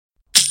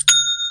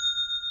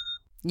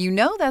You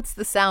know that's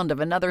the sound of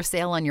another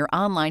sale on your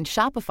online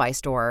Shopify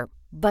store.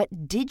 But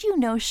did you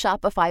know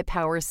Shopify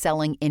powers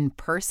selling in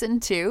person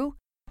too?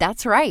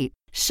 That's right.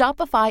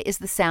 Shopify is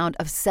the sound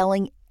of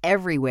selling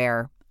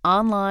everywhere.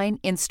 Online,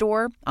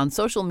 in-store, on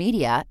social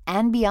media,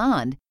 and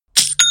beyond.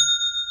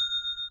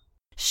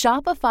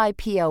 Shopify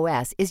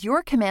POS is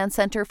your command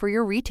center for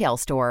your retail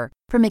store.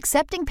 From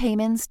accepting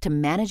payments to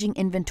managing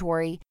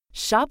inventory,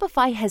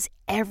 Shopify has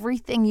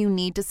everything you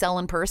need to sell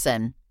in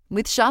person.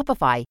 With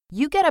Shopify,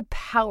 you get a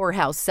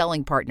powerhouse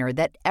selling partner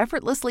that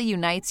effortlessly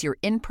unites your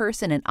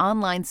in-person and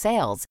online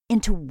sales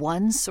into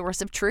one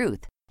source of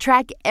truth.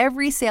 Track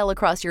every sale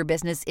across your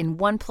business in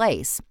one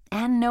place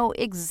and know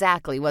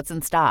exactly what's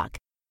in stock.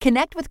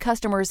 Connect with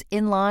customers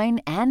in-line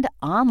and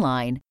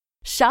online.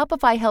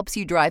 Shopify helps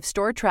you drive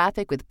store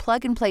traffic with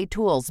plug-and-play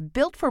tools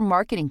built for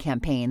marketing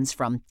campaigns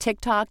from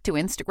TikTok to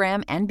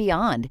Instagram and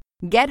beyond.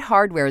 Get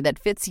hardware that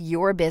fits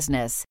your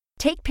business.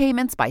 Take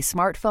payments by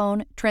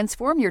smartphone,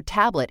 transform your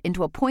tablet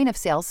into a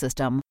point-of-sale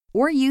system,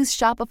 or use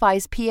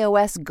Shopify's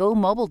POS Go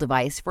mobile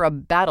device for a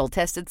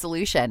battle-tested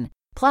solution.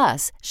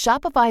 Plus,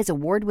 Shopify's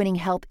award-winning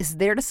help is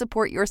there to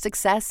support your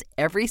success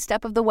every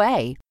step of the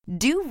way.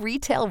 Do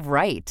retail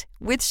right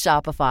with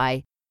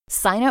Shopify.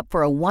 Sign up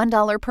for a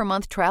 $1 per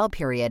month trial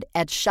period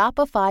at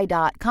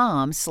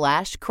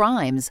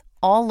shopify.com/crimes,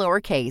 all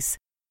lowercase.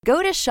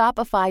 Go to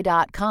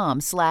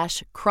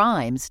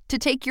shopify.com/crimes to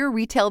take your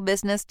retail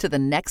business to the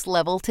next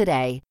level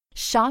today.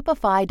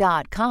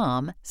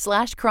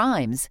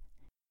 Shopify.com/crimes.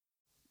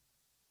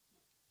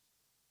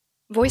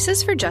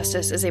 Voices for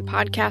Justice is a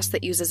podcast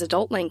that uses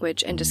adult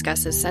language and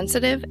discusses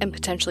sensitive and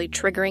potentially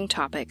triggering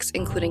topics,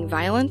 including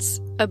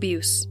violence,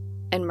 abuse,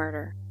 and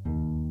murder.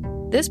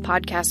 This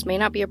podcast may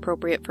not be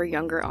appropriate for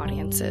younger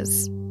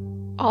audiences.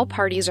 All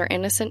parties are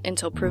innocent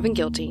until proven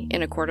guilty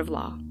in a court of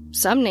law.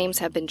 Some names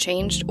have been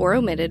changed or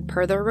omitted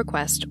per their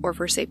request or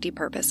for safety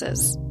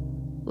purposes.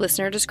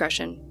 Listener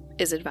discretion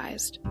is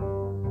advised.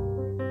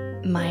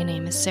 My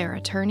name is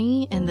Sarah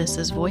Turney, and this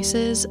is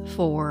Voices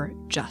for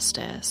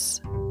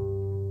Justice.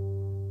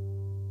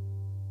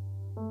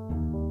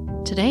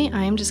 Today,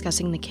 I am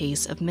discussing the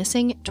case of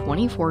missing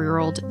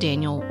 24-year-old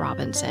Daniel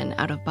Robinson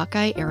out of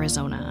Buckeye,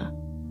 Arizona.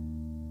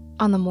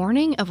 On the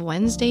morning of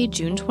Wednesday,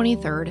 June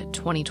 23,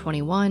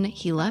 2021,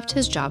 he left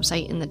his job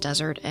site in the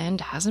desert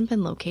and hasn't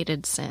been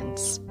located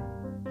since.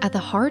 At the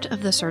heart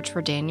of the search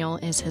for Daniel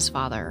is his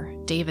father,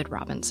 David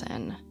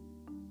Robinson.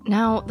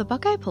 Now, the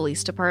Buckeye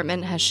Police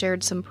Department has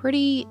shared some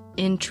pretty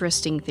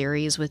interesting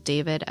theories with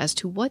David as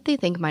to what they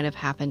think might have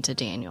happened to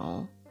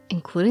Daniel,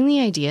 including the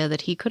idea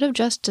that he could have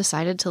just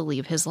decided to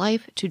leave his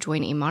life to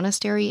join a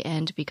monastery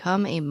and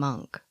become a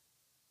monk.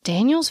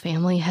 Daniel's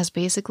family has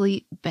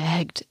basically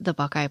begged the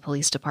Buckeye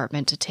Police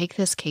Department to take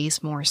this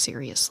case more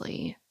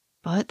seriously,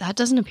 but that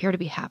doesn't appear to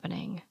be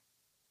happening.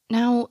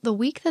 Now, the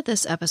week that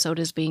this episode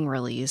is being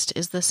released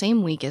is the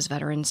same week as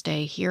Veterans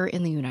Day here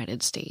in the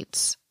United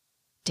States.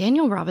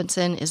 Daniel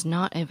Robinson is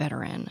not a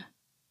veteran,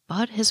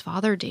 but his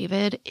father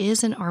David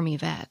is an Army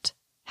vet,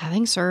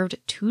 having served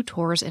 2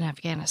 tours in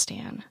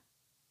Afghanistan.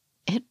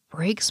 It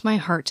breaks my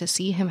heart to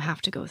see him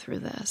have to go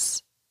through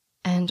this.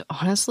 And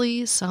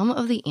honestly, some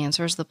of the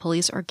answers the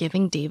police are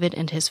giving David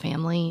and his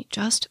family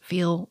just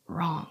feel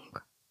wrong.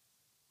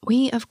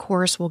 We, of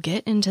course, will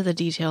get into the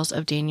details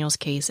of Daniel's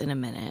case in a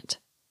minute.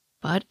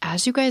 But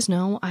as you guys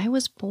know, I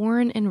was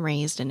born and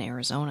raised in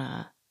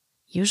Arizona.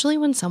 Usually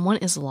when someone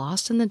is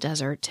lost in the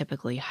desert,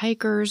 typically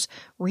hikers,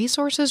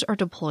 resources are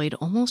deployed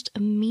almost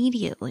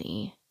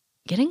immediately.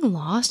 Getting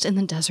lost in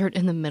the desert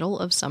in the middle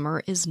of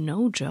summer is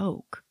no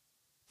joke.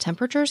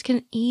 Temperatures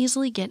can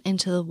easily get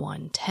into the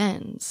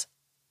 110s.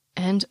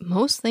 And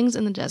most things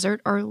in the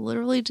desert are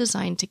literally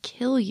designed to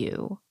kill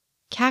you.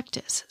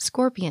 Cactus,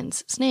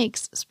 scorpions,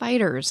 snakes,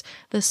 spiders,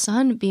 the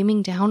sun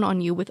beaming down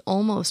on you with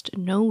almost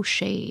no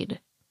shade.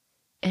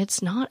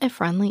 It's not a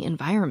friendly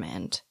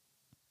environment.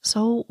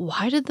 So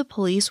why did the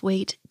police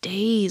wait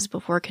days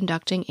before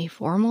conducting a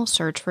formal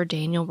search for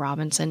Daniel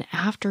Robinson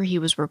after he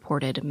was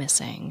reported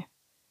missing?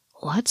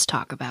 Let's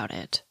talk about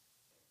it.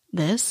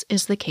 This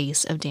is the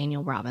case of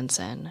Daniel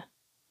Robinson.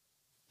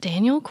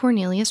 Daniel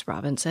Cornelius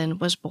Robinson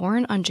was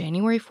born on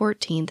January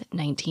 14,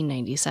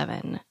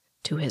 1997,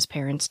 to his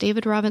parents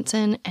David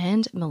Robinson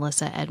and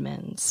Melissa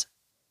Edmonds.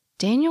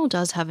 Daniel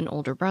does have an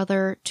older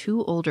brother,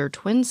 2 older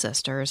twin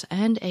sisters,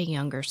 and a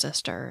younger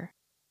sister.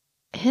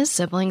 His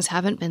siblings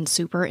haven't been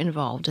super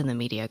involved in the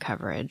media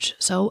coverage,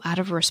 so out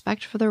of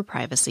respect for their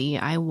privacy,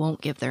 I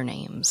won't give their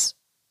names.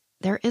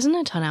 There isn't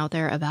a ton out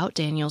there about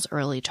Daniel's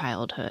early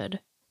childhood,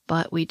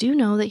 but we do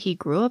know that he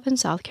grew up in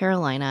South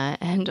Carolina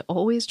and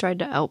always tried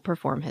to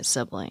outperform his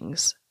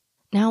siblings.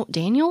 Now,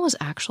 Daniel was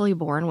actually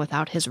born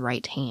without his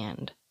right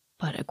hand,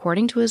 but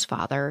according to his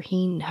father,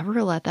 he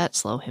never let that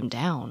slow him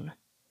down.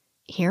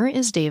 Here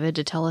is David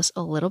to tell us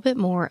a little bit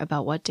more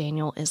about what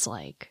Daniel is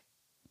like.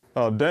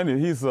 Daniel,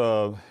 he's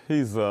a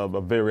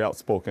very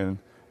outspoken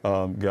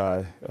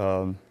guy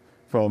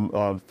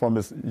from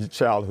his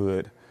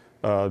childhood.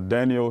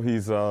 Daniel,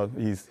 he's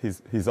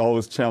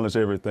always challenged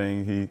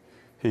everything. He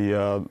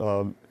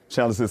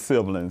challenged his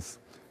siblings.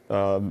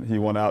 He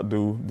want to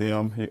outdo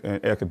them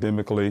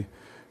academically.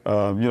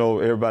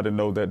 Everybody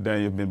know that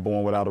Daniel been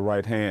born without a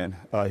right hand.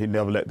 He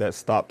never let that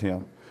stop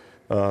him.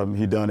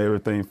 He done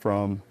everything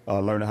from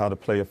learning how to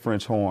play a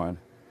French horn.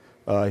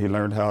 He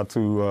learned how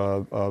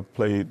to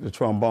play the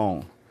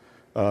trombone.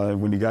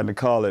 When he got into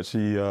college,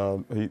 he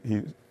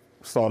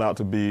sought out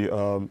to be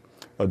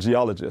a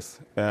geologist,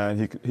 and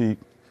he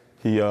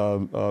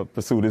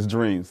pursued his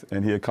dreams,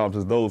 and he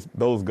accomplished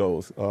those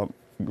goals.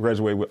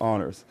 Graduated with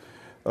honors.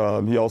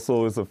 He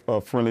also is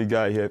a friendly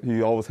guy.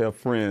 He always have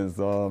friends.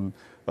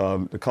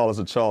 The College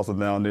of Charleston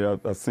down there,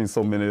 I've seen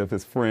so many of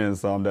his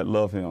friends that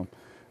love him.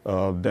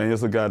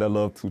 Daniel's a guy that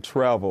loves to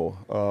travel.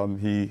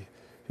 He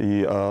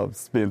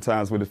spent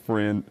times with his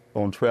friend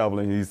on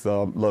traveling. He's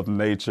loved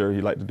nature.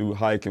 He liked to do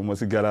hiking. Once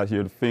he got out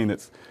here to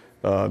Phoenix,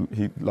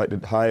 he liked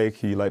to hike.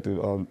 He liked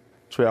to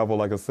travel,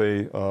 like I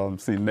say,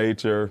 see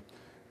nature.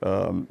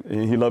 And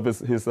he loved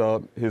his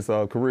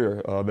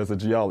career as a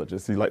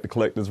geologist. He liked to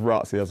collect his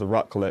rocks. He has a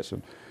rock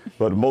collection.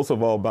 But most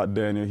of all about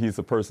Daniel, he's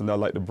a person that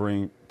likes to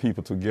bring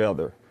people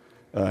together.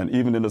 And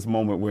even in this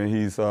moment when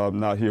he's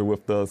not here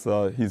with us,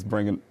 he's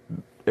bringing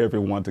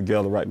everyone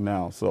together right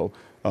now. So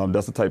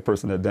that's the type of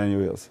person that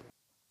Daniel is.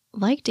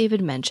 Like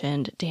David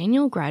mentioned,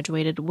 Daniel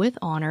graduated with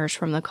honors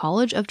from the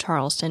College of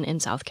Charleston in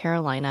South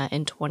Carolina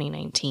in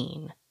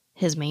 2019.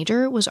 His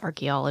major was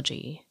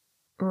archaeology.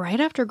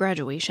 Right after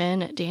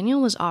graduation, Daniel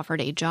was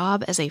offered a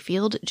job as a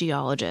field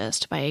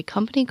geologist by a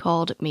company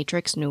called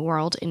Matrix New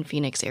World in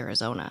Phoenix,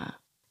 Arizona.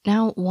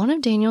 Now, one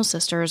of Daniel's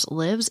sisters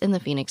lives in the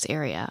Phoenix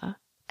area,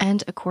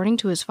 and according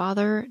to his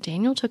father,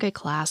 Daniel took a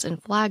class in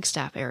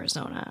Flagstaff,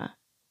 Arizona.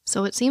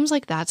 So it seems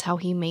like that's how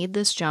he made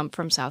this jump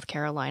from South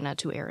Carolina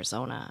to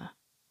Arizona.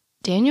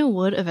 Daniel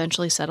would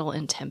eventually settle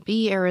in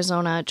Tempe,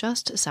 Arizona,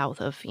 just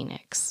south of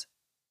Phoenix.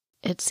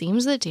 It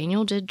seems that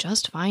Daniel did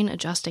just fine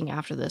adjusting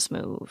after this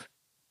move.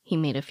 He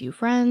made a few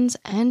friends,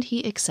 and he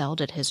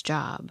excelled at his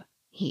job.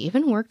 He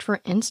even worked for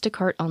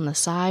Instacart on the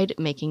side,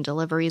 making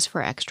deliveries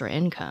for extra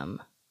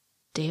income.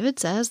 David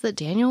says that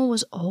Daniel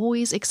was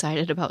always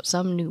excited about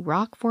some new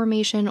rock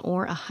formation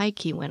or a hike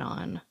he went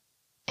on.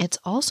 It's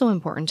also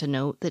important to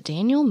note that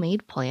Daniel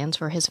made plans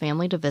for his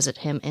family to visit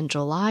him in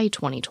July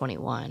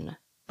 2021,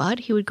 but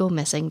he would go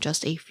missing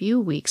just a few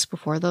weeks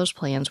before those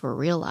plans were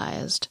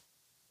realized.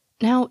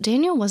 Now,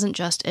 Daniel wasn't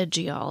just a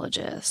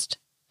geologist.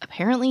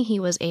 Apparently, he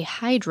was a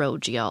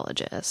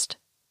hydrogeologist.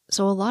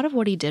 So a lot of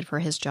what he did for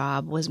his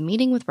job was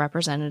meeting with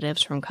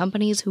representatives from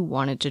companies who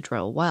wanted to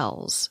drill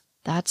wells.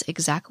 That's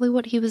exactly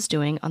what he was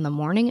doing on the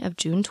morning of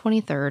June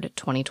 23,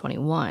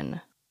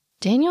 2021.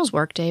 Daniel's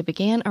workday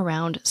began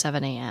around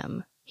 7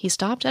 a.m. He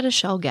stopped at a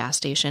Shell gas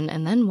station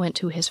and then went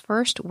to his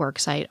first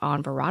worksite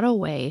on Verrado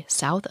Way,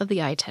 south of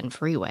the I-10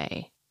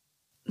 freeway.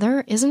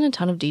 There isn't a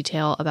ton of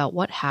detail about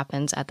what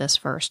happens at this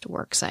first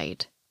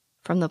worksite.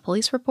 From the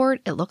police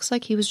report, it looks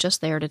like he was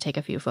just there to take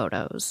a few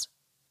photos.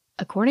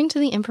 According to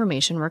the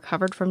information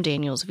recovered from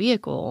Daniel's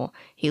vehicle,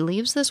 he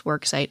leaves this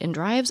worksite and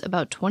drives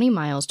about 20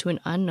 miles to an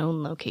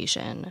unknown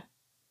location.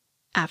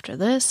 After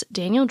this,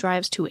 Daniel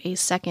drives to a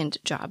second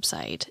job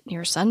site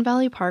near Sun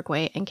Valley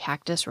Parkway and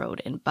Cactus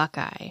Road in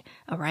Buckeye,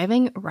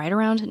 arriving right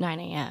around 9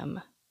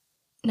 a.m.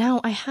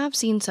 Now, I have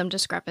seen some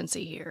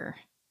discrepancy here.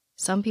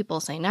 Some people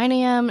say 9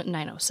 a.m.,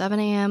 9:07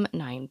 a.m.,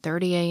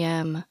 9:30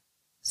 a.m.,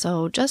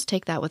 so just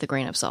take that with a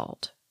grain of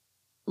salt.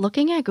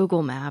 Looking at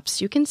Google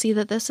Maps, you can see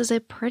that this is a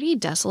pretty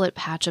desolate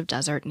patch of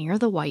desert near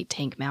the White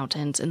Tank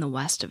Mountains in the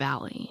West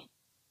Valley.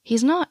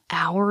 He's not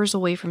hours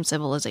away from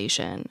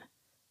civilization,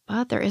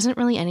 but there isn't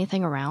really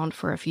anything around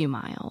for a few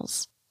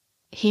miles.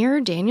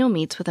 Here, Daniel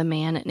meets with a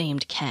man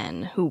named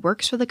Ken, who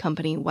works for the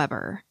company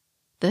Weber.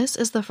 This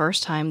is the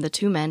first time the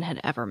two men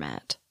had ever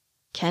met.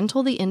 Ken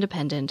told The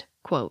Independent,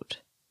 quote,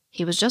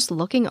 "He was just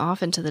looking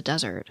off into the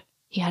desert.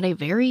 He had a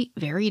very,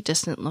 very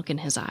distant look in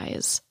his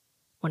eyes.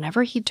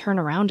 Whenever he'd turn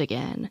around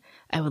again,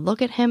 I would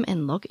look at him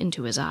and look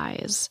into his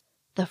eyes.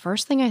 The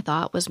first thing I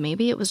thought was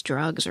maybe it was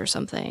drugs or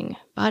something,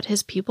 but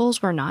his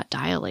pupils were not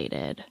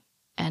dilated."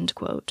 End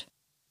quote.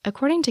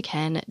 According to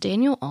Ken,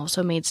 Daniel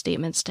also made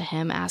statements to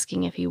him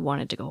asking if he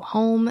wanted to go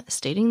home,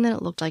 stating that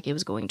it looked like it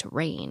was going to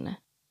rain.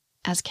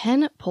 As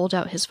Ken pulled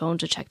out his phone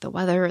to check the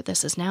weather,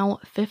 this is now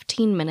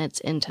 15 minutes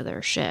into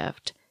their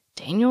shift.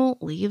 Daniel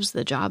leaves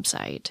the job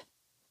site.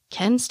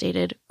 Ken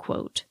stated,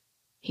 quote,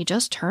 "He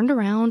just turned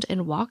around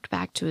and walked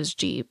back to his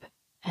Jeep,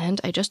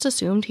 and I just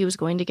assumed he was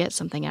going to get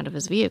something out of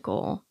his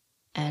vehicle.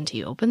 And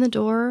he opened the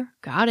door,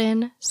 got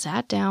in,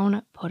 sat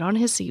down, put on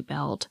his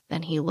seatbelt,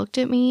 then he looked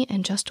at me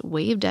and just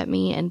waved at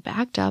me and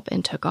backed up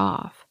and took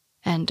off."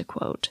 End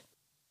quote.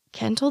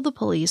 Ken told the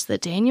police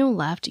that Daniel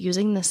left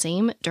using the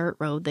same dirt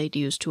road they'd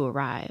used to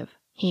arrive.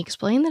 He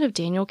explained that if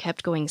Daniel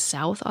kept going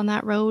south on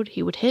that road,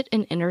 he would hit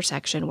an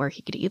intersection where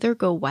he could either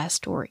go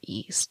west or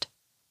east.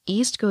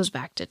 East goes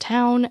back to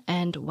town,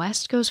 and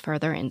west goes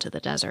further into the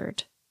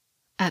desert.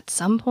 At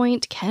some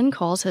point, Ken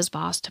calls his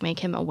boss to make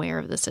him aware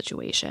of the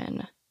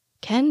situation.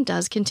 Ken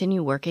does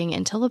continue working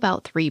until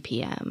about 3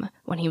 p.m.,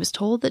 when he was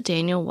told that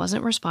Daniel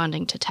wasn't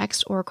responding to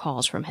text or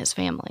calls from his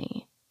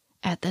family.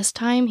 At this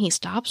time, he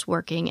stops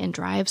working and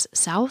drives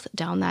south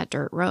down that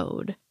dirt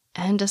road.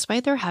 And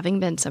despite there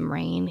having been some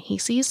rain, he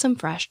sees some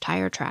fresh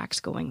tire tracks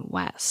going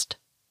west.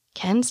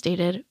 Ken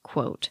stated,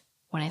 quote,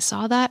 "When I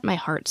saw that, my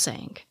heart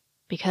sank,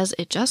 because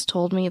it just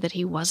told me that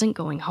he wasn't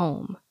going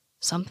home.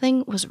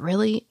 Something was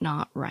really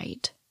not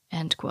right,"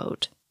 end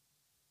quote.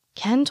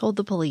 Ken told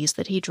the police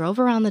that he drove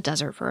around the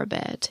desert for a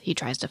bit. He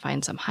tries to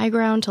find some high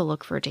ground to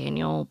look for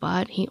Daniel,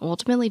 but he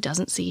ultimately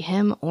doesn't see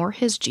him or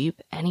his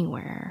Jeep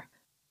anywhere.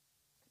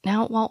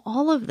 Now, while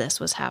all of this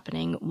was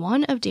happening,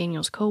 one of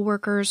Daniel's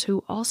co-workers,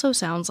 who also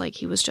sounds like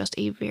he was just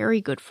a very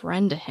good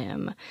friend to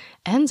him,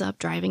 ends up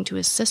driving to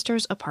his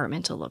sister's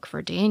apartment to look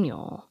for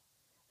Daniel.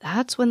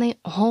 That's when they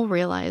all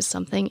realize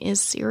something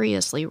is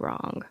seriously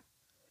wrong.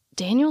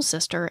 Daniel's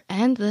sister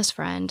and this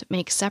friend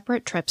make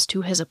separate trips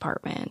to his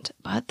apartment,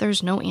 but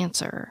there's no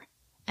answer.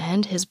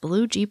 And his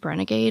blue Jeep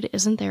Renegade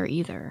isn't there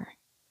either.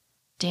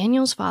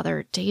 Daniel's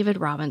father, David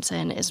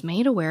Robinson, is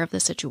made aware of the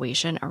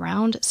situation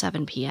around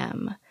 7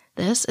 p.m.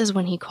 This is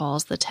when he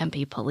calls the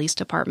Tempe Police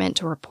Department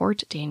to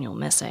report Daniel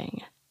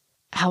missing.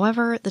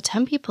 However, the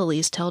Tempe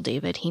police tell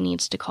David he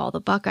needs to call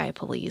the Buckeye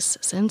police,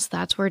 since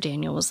that's where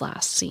Daniel was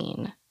last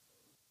seen.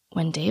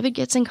 When David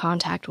gets in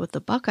contact with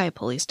the Buckeye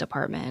Police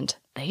Department,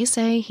 they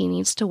say he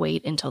needs to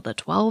wait until the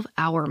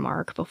 12-hour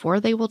mark before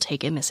they will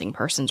take a missing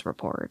persons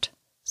report.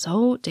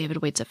 So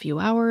David waits a few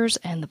hours,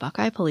 and the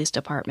Buckeye Police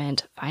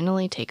Department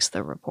finally takes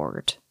the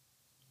report.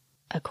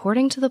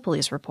 According to the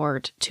police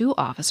report, 2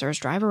 officers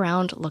drive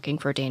around looking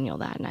for Daniel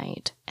that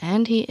night,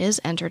 and he is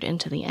entered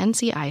into the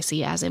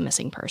NCIC as a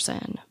missing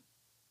person.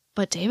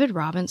 But David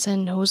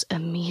Robinson knows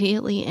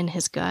immediately in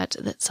his gut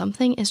that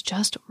something is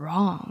just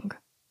wrong.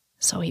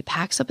 So he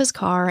packs up his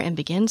car and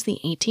begins the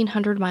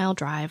 1,800-mile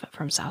drive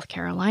from South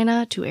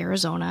Carolina to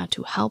Arizona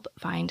to help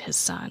find his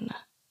son.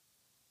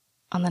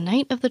 On the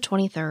night of the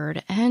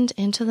 23rd and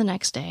into the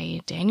next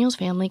day, Daniel's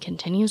family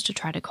continues to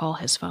try to call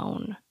his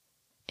phone.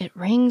 It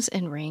rings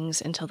and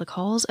rings until the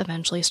calls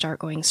eventually start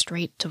going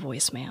straight to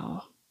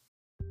voicemail.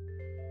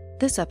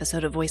 This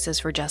episode of Voices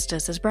for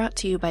Justice is brought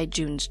to you by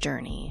June's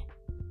Journey.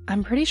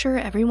 I'm pretty sure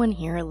everyone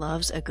here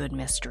loves a good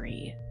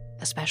mystery,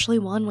 especially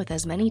one with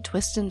as many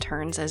twists and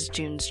turns as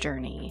June's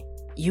Journey.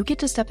 You get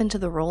to step into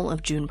the role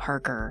of June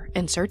Parker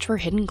and search for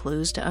hidden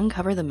clues to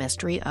uncover the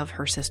mystery of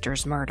her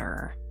sister's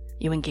murder.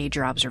 You engage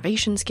your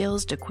observation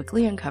skills to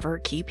quickly uncover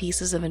key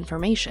pieces of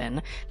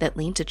information that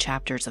lead to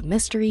chapters of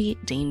mystery,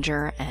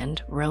 danger,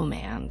 and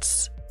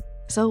romance.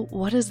 So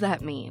what does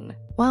that mean?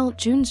 Well,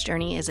 June's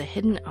Journey is a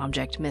hidden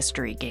object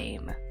mystery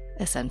game.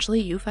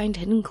 Essentially, you find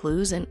hidden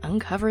clues and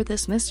uncover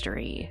this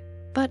mystery.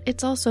 But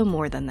it's also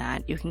more than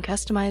that. You can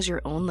customize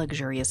your own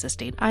luxurious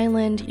estate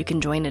island, you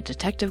can join a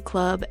detective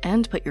club,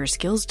 and put your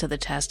skills to the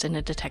test in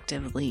a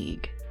detective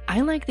league. I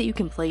like that you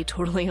can play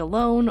totally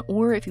alone,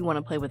 or if you want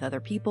to play with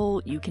other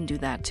people, you can do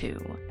that too.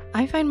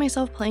 I find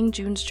myself playing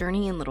June's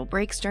Journey in little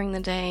breaks during the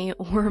day,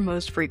 or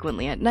most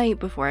frequently at night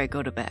before I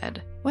go to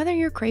bed. Whether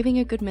you're craving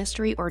a good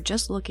mystery or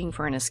just looking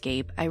for an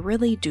escape, I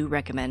really do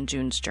recommend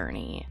June's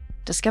Journey.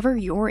 Discover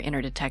your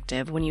inner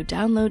detective when you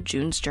download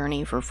June's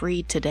Journey for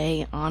free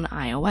today on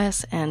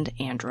iOS and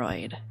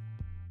Android.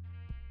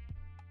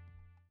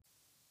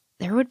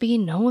 There would be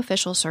no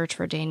official search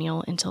for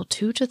Daniel until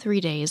 2 to 3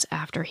 days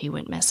after he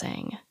went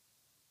missing.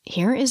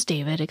 Here is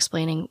David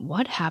explaining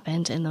what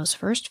happened in those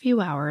first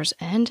few hours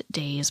and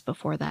days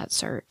before that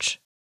search.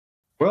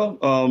 Well,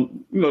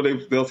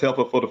 they was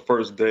helpful for the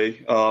first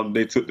day.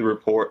 They took the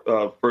report.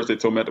 First, they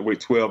told me I had to wait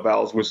 12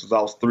 hours, which was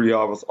I was 3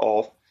 hours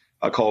off.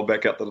 I called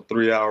back after the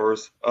 3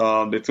 hours.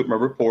 They took my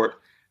report,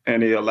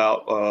 and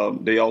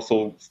they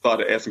also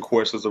started asking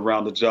questions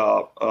around the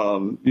job,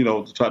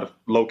 to try to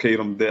locate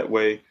them that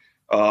way.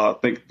 I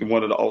think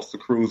one of the officer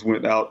crews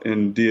went out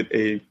and did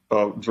a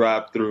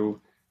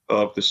drive-through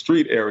of the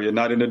street area,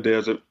 not in the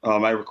desert.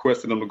 I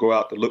requested them to go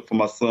out to look for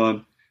my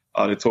son.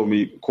 They told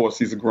me, of course,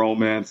 he's a grown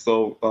man.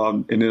 So,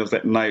 and it was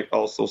at night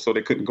also, so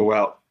they couldn't go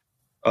out.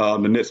 The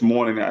next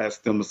morning, I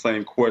asked them the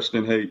same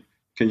question. Hey,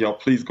 can y'all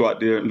please go out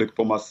there and look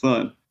for my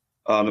son?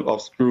 The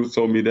officer crews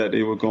told me that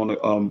they were going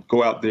to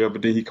go out there,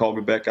 but then he called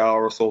me back an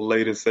hour or so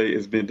later and say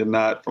it's been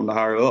denied from the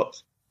higher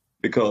ups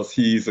because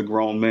he's a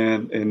grown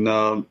man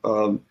and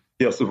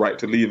he has the right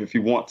to leave if he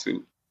wants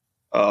to.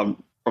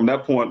 From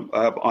that point,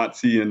 I have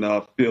auntie in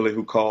Philly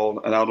who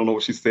called, and I don't know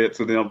what she said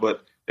to them,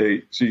 but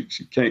she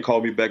can't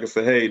call me back and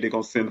say, hey, they're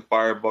going to send a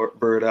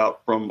Firebird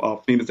out from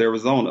Phoenix,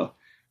 Arizona.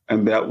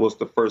 And that was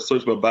the first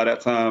search. But by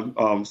that time,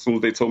 as soon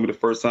as they told me the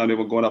first time they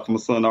were going out for my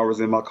son, I was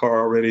in my car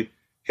already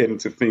heading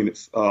to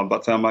Phoenix. By the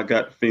time I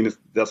got to Phoenix,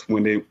 that's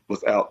when they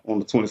was out on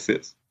the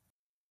 26th.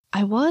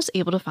 I was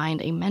able to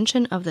find a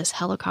mention of this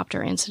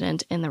helicopter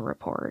incident in the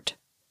report.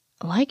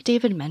 Like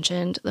David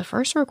mentioned, the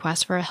first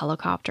request for a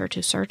helicopter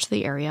to search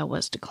the area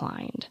was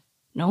declined.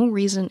 No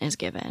reason is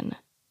given.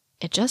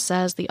 It just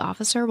says the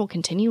officer will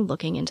continue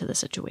looking into the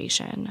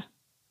situation.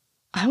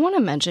 I want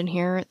to mention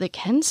here that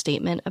Ken's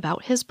statement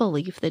about his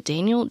belief that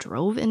Daniel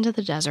drove into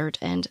the desert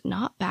and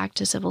not back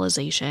to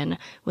civilization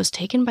was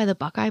taken by the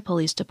Buckeye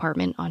Police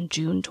Department on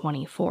June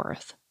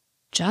 24th.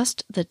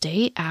 just the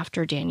day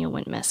after Daniel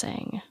went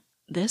missing.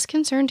 This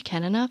concerned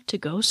Ken enough to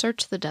go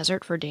search the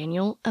desert for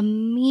Daniel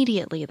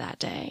immediately that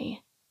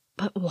day.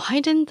 But why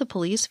didn't the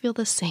police feel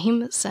the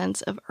same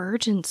sense of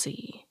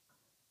urgency?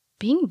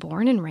 Being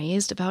born and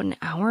raised about an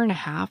hour and a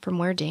half from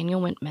where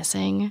Daniel went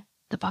missing,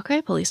 the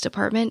Buckeye Police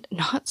Department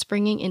not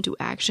springing into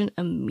action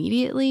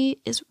immediately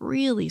is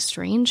really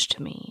strange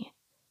to me.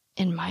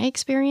 In my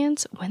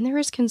experience, when there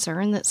is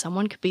concern that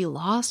someone could be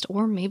lost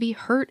or maybe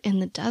hurt in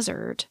the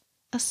desert,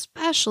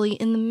 especially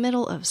in the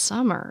middle of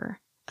summer,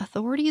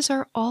 authorities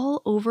are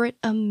all over it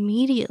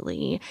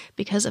immediately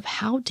because of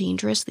how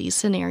dangerous these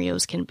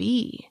scenarios can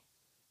be.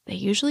 They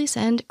usually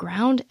send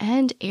ground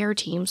and air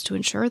teams to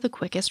ensure the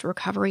quickest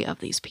recovery of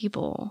these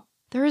people.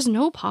 There is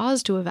no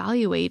pause to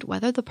evaluate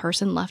whether the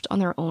person left on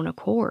their own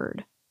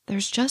accord.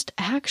 There's just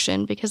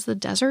action because the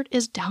desert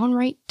is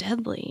downright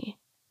deadly.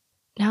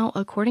 Now,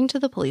 according to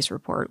the police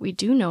report, we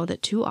do know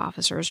that 2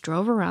 officers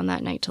drove around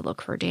that night to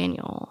look for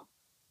Daniel.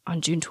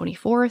 On June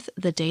 24th,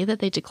 the day that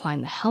they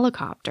declined the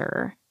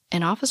helicopter,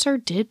 an officer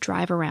did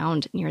drive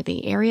around near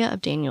the area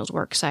of Daniel's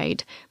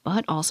worksite,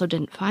 but also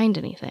didn't find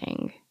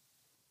anything.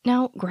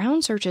 Now,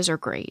 ground searches are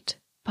great,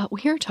 but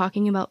we are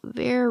talking about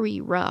very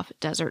rough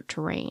desert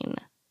terrain.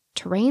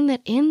 Terrain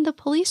that in the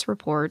police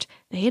report,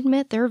 they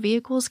admit their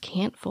vehicles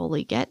can't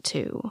fully get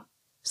to.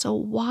 So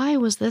why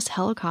was this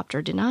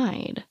helicopter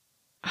denied?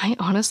 I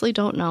honestly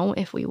don't know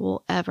if we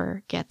will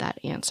ever get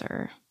that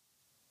answer.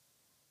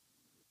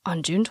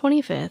 On June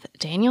 25th,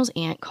 Daniel's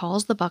aunt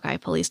calls the Buckeye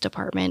Police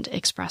Department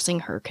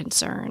expressing her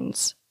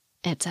concerns.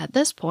 It's at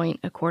this point,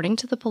 according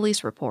to the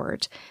police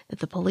report, that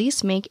the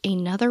police make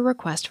another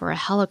request for a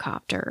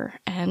helicopter,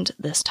 and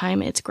this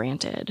time it's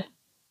granted.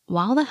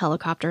 While the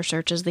helicopter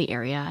searches the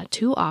area,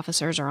 2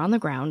 officers are on the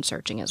ground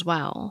searching as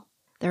well.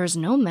 There is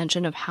no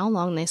mention of how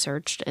long they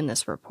searched in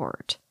this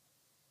report.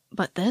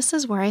 But this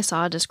is where I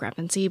saw a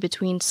discrepancy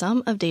between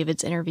some of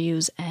David's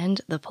interviews and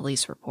the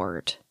police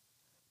report.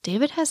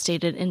 David has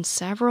stated in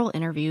several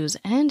interviews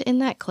and in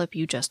that clip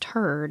you just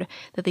heard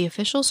that the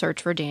official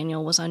search for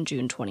Daniel was on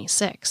June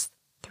 26th,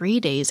 3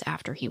 days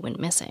after he went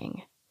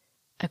missing.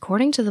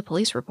 According to the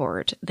police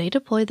report, they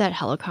deployed that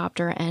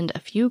helicopter and a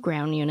few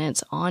ground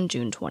units on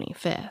June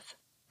 25th.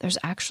 There's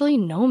actually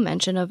no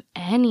mention of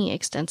any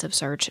extensive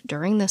search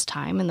during this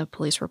time in the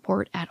police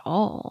report at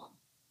all.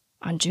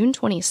 On June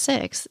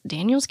 26th,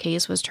 Daniel's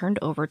case was turned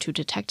over to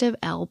Detective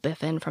L.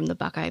 Biffen from the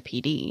Buckeye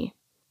PD.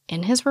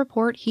 In his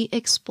report, he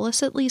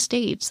explicitly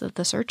states that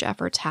the search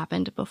efforts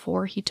happened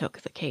before he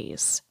took the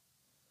case.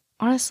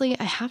 Honestly,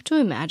 I have to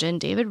imagine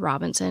David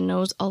Robinson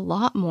knows a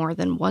lot more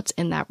than what's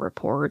in that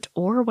report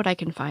or what I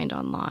can find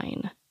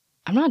online.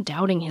 I'm not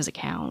doubting his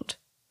account.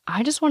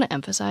 I just want to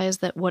emphasize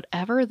that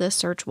whatever this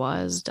search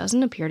was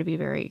doesn't appear to be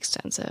very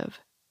extensive.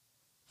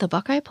 The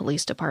Buckeye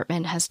Police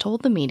Department has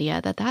told the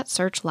media that that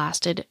search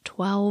lasted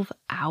 12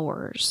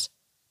 hours.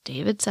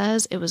 David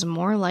says it was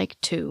more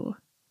like 2.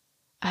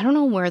 I don't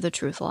know where the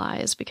truth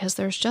lies because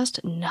there's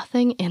just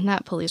nothing in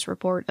that police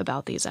report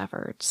about these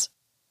efforts.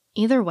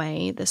 Either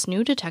way, this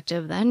new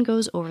detective then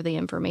goes over the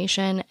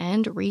information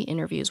and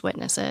re-interviews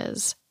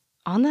witnesses.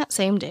 On that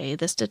same day,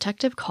 this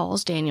detective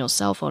calls Daniel's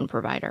cell phone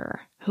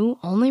provider, who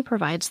only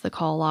provides the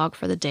call log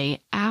for the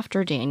day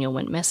after Daniel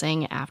went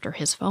missing after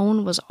his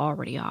phone was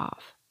already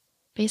off.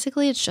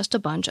 Basically, it's just a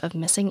bunch of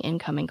missing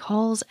incoming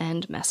calls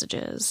and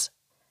messages.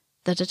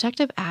 The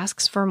detective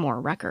asks for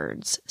more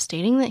records,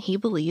 stating that he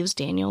believes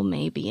Daniel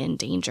may be in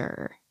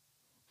danger.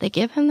 They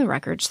give him the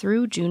records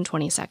through June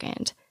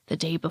 22nd, the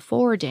day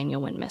before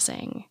Daniel went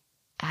missing,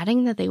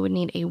 adding that they would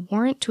need a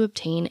warrant to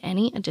obtain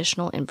any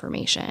additional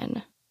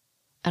information.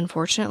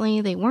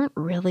 Unfortunately, they weren't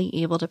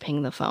really able to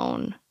ping the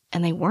phone,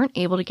 and they weren't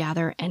able to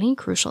gather any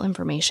crucial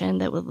information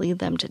that would lead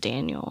them to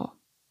Daniel.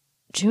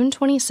 June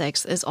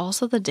 26th is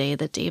also the day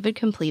that David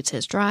completes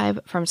his drive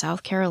from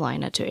South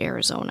Carolina to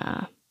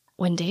Arizona.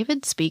 When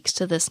David speaks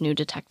to this new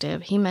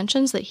detective, he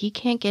mentions that he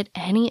can't get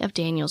any of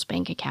Daniel's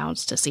bank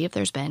accounts to see if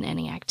there's been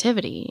any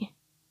activity.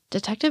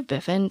 Detective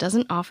Biffen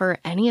doesn't offer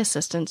any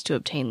assistance to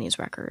obtain these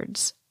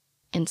records.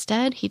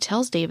 Instead, he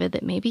tells David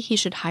that maybe he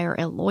should hire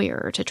a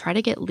lawyer to try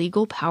to get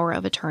legal power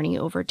of attorney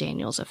over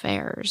Daniel's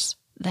affairs.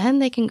 Then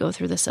they can go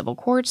through the civil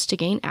courts to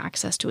gain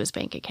access to his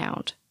bank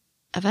account.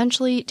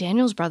 Eventually,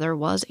 Daniel's brother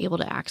was able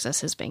to access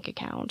his bank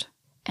account.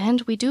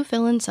 And we do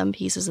fill in some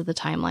pieces of the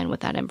timeline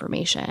with that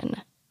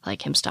information,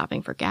 like him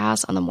stopping for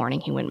gas on the morning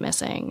he went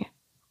missing.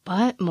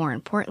 But more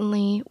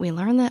importantly, we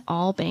learn that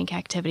all bank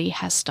activity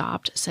has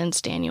stopped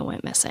since Daniel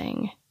went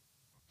missing.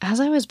 As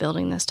I was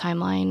building this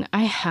timeline,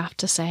 I have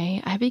to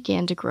say I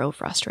began to grow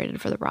frustrated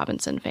for the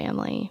Robinson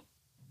family.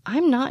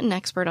 I'm not an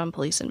expert on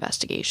police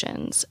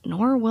investigations,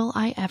 nor will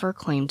I ever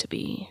claim to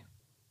be.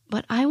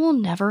 But I will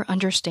never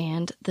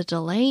understand the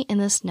delay in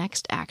this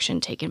next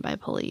action taken by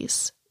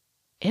police.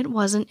 It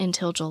wasn't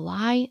until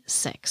July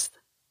 6th,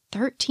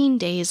 13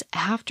 days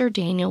after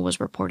Daniel was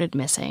reported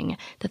missing,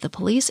 that the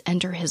police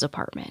enter his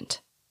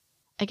apartment.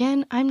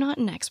 Again, I'm not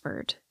an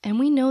expert, and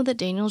we know that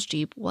Daniel's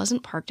Jeep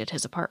wasn't parked at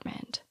his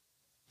apartment.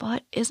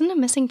 But isn't a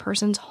missing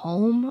person's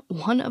home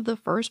one of the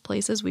first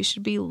places we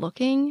should be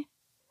looking?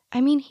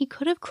 I mean, he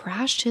could have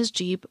crashed his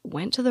Jeep,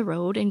 went to the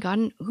road, and got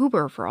an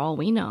Uber for all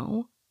we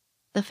know.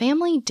 The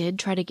family did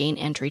try to gain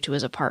entry to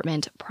his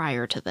apartment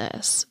prior to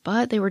this,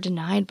 but they were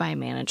denied by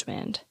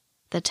management.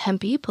 The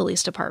Tempe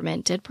Police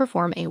Department did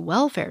perform a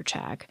welfare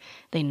check.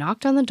 They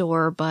knocked on the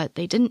door, but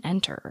they didn't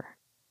enter.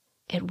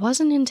 It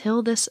wasn't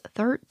until this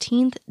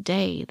 13th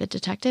day that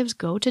detectives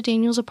go to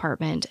Daniel's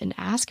apartment and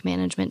ask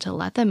management to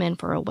let them in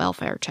for a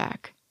welfare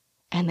check.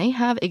 And they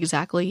have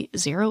exactly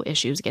 0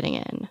 issues getting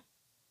in.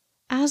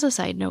 As a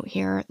side note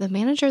here, the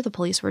manager the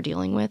police were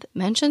dealing with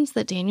mentions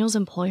that Daniel's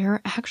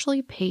employer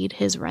actually paid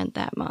his rent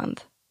that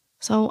month.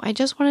 So I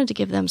just wanted to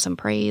give them some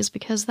praise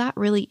because that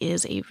really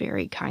is a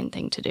very kind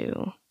thing to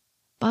do.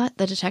 But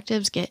the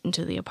detectives get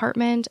into the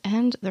apartment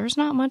and there's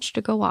not much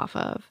to go off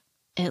of.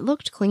 It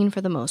looked clean for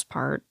the most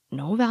part,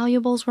 no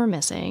valuables were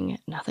missing,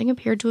 nothing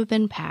appeared to have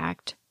been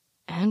packed,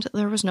 and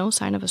there was no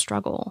sign of a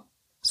struggle.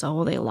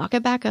 So they lock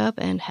it back up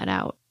and head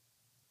out.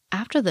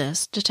 After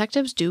this,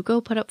 detectives do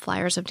go put up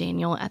flyers of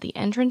Daniel at the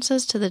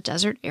entrances to the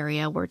desert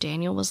area where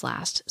Daniel was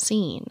last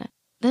seen.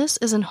 This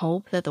is in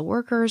hope that the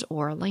workers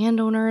or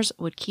landowners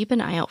would keep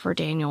an eye out for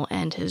Daniel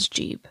and his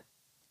Jeep.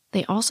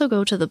 They also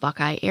go to the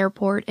Buckeye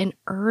Airport and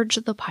urge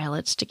the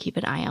pilots to keep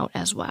an eye out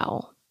as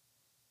well.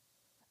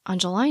 On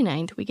July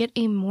 9th, we get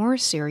a more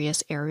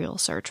serious aerial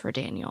search for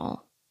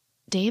Daniel.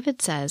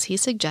 David says he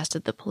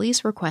suggested the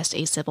police request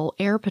a civil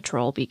air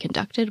patrol be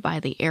conducted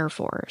by the Air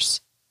Force.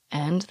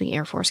 And the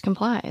Air Force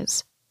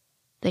complies.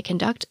 They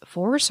conduct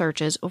 4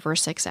 searches over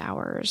 6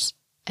 hours,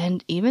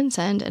 and even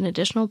send an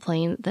additional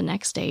plane the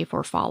next day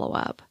for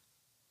follow-up.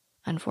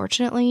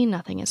 Unfortunately,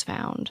 nothing is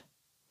found.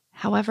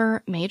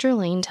 However, Major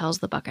Lane tells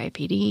the Buckeye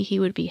PD he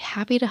would be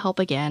happy to help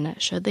again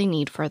should they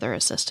need further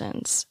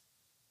assistance.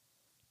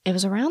 It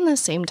was around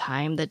this same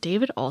time that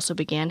David also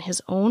began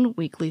his own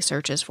weekly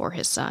searches for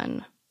his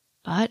son.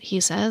 But he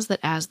says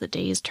that as the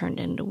days turned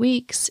into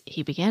weeks,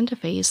 he began to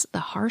face the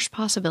harsh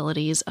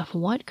possibilities of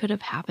what could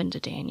have happened to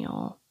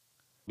Daniel.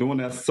 During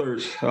that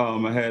search,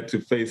 I had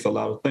to face a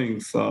lot of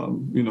things.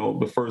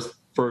 The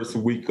first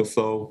week or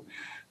so,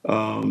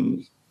 I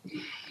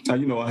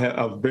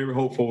was very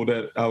hopeful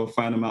that I would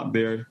find him out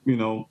there.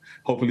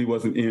 Hopefully he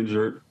wasn't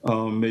injured.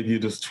 Maybe he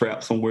just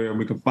trapped somewhere and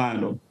we can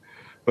find him.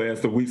 But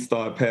as the weeks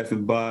started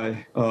passing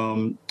by,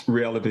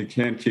 reality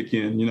can kick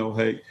in.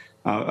 Hey,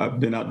 I've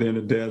been out there in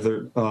the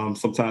desert.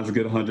 Sometimes it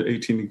get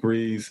 118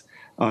 degrees.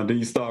 Then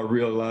you start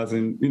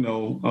realizing,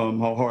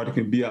 how hard it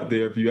can be out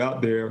there if you're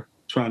out there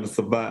trying to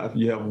survive.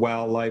 You have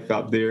wildlife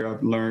out there.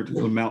 I've learned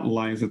mountain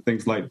lions and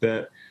things like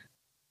that.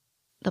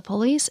 The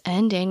police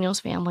and Daniel's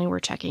family were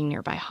checking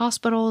nearby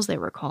hospitals. They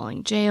were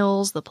calling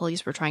jails. The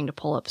police were trying to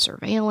pull up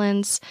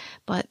surveillance,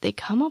 but they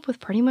come up with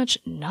pretty much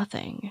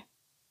nothing.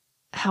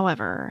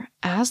 However,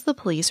 as the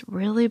police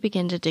really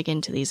begin to dig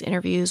into these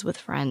interviews with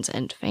friends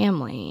and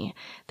family,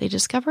 they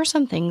discover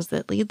some things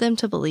that lead them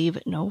to believe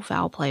no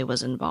foul play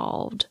was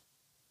involved.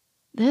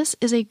 This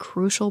is a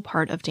crucial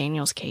part of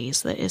Daniel's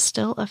case that is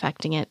still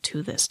affecting it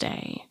to this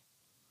day.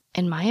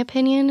 In my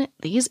opinion,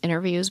 these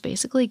interviews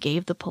basically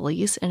gave the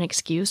police an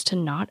excuse to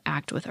not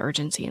act with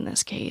urgency in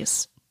this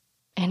case.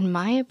 In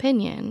my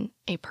opinion,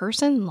 a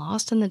person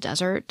lost in the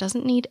desert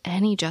doesn't need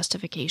any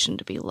justification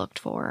to be looked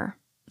for.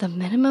 The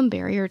minimum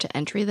barrier to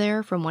entry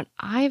there, from what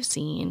I've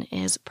seen,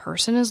 is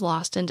person is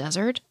lost in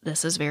desert,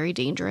 this is very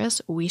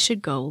dangerous, we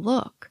should go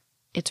look.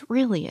 It's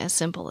really as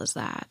simple as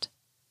that.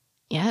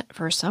 Yet,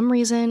 for some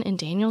reason, in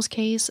Daniel's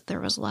case,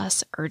 there was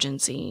less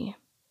urgency.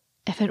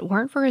 If it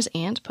weren't for his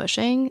aunt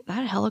pushing,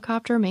 that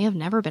helicopter may have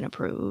never been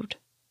approved.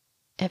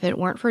 If it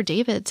weren't for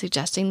David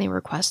suggesting they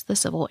request the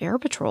Civil Air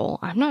Patrol,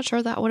 I'm not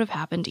sure that would have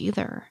happened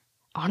either.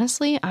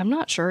 Honestly, I'm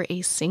not sure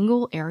a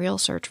single aerial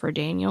search for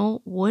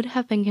Daniel would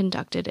have been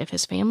conducted if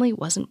his family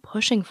wasn't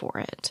pushing for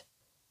it.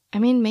 I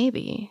mean,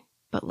 maybe,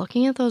 but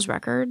looking at those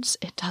records,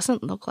 it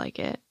doesn't look like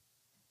it.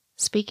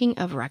 Speaking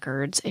of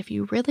records, if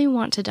you really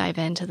want to dive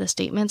into the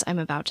statements I'm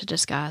about to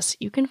discuss,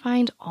 you can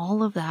find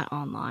all of that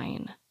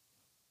online.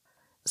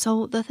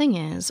 So the thing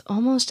is,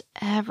 almost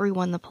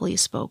everyone the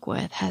police spoke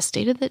with has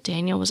stated that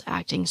Daniel was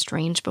acting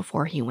strange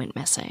before he went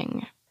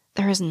missing.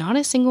 There is not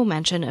a single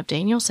mention of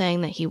Daniel saying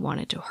that he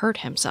wanted to hurt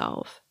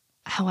himself.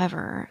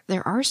 However,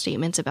 there are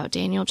statements about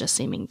Daniel just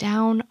seeming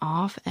down,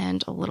 off,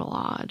 and a little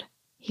odd.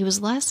 He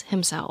was less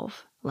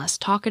himself, less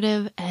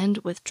talkative, and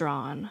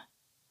withdrawn.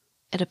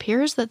 It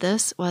appears that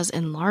this was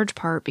in large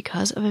part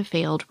because of a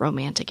failed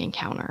romantic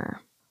encounter.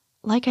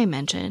 Like I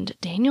mentioned,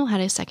 Daniel had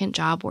a second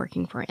job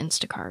working for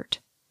Instacart.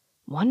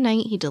 One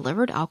night, he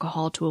delivered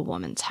alcohol to a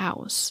woman's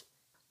house.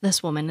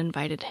 This woman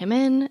invited him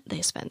in,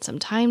 they spent some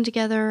time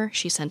together,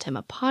 she sent him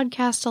a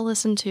podcast to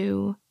listen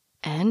to,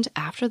 and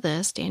after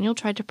this, Daniel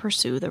tried to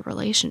pursue the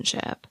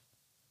relationship.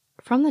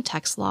 From the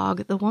text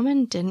log, the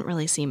woman didn't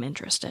really seem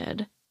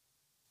interested.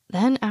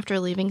 Then, after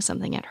leaving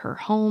something at her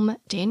home,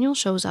 Daniel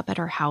shows up at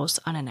her house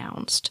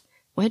unannounced,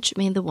 which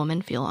made the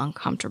woman feel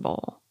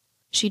uncomfortable.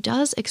 She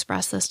does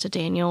express this to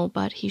Daniel,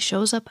 but he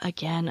shows up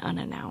again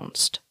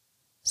unannounced.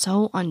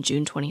 So, on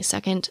June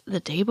 22nd, the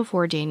day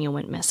before Daniel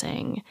went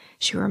missing,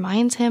 she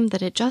reminds him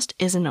that it just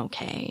isn't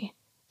okay.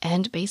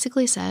 and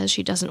basically says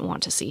she doesn't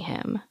want to see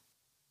him.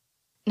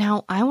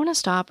 Now, I want to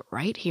stop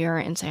right here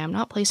and say I'm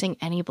not placing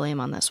any blame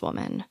on this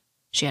woman.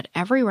 She had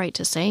every right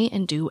to say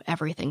and do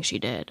everything she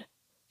did.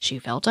 She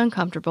felt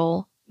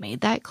uncomfortable,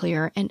 made that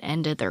clear, and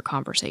ended their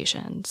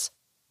conversations.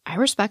 I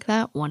respect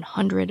that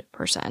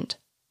 100%.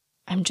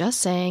 I'm just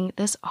saying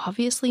this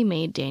obviously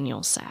made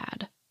Daniel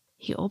sad.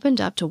 He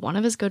opened up to one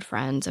of his good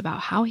friends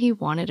about how he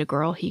wanted a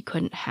girl he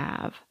couldn't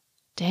have.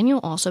 Daniel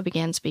also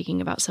began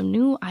speaking about some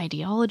new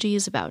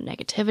ideologies about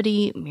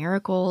negativity,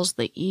 miracles,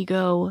 the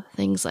ego,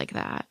 things like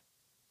that.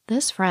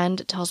 This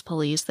friend tells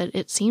police that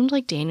it seemed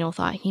like Daniel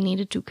thought he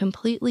needed to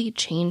completely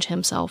change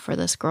himself for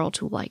this girl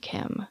to like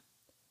him.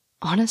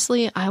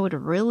 Honestly, I would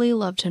really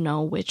love to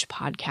know which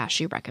podcast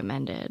she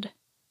recommended.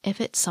 If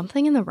it's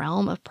something in the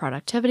realm of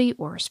productivity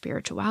or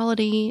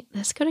spirituality,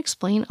 this could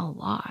explain a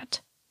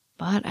lot.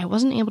 But I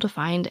wasn't able to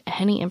find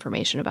any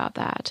information about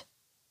that.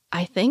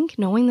 I think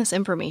knowing this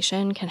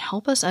information can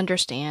help us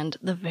understand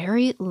the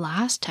very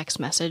last text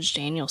message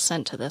Daniel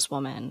sent to this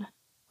woman.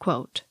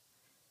 Quote,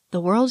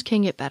 "The world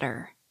can get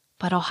better,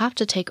 but I'll have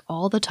to take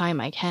all the time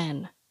I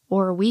can,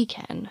 or we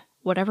can,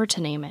 whatever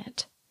to name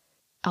it.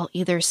 I'll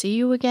either see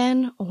you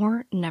again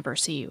or never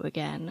see you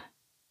again."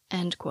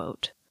 End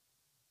quote.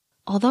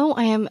 Although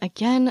I am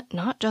again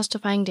not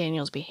justifying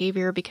Daniel's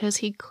behavior because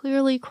he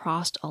clearly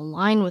crossed a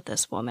line with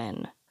this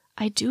woman,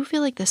 I do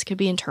feel like this could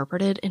be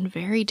interpreted in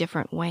very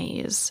different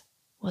ways.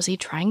 Was he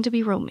trying to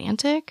be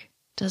romantic?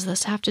 Does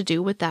this have to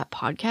do with that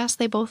podcast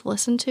they both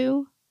listened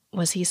to?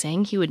 Was he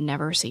saying he would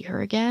never see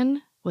her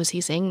again? Was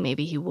he saying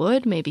maybe he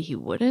would, maybe he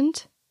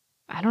wouldn't?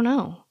 I don't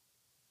know.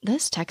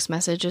 This text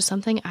message is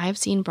something I've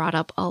seen brought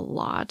up a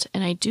lot,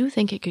 and I do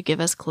think it could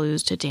give us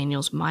clues to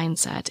Daniel's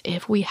mindset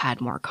if we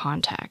had more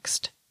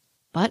context.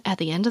 But at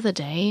the end of the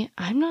day,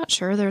 I'm not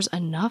sure there's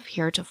enough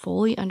here to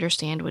fully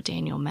understand what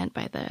Daniel meant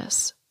by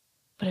this.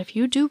 But if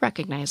you do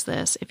recognize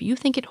this, if you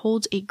think it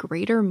holds a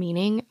greater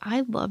meaning,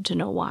 I'd love to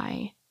know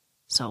why.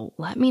 So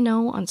let me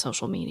know on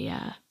social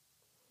media.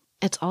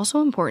 It's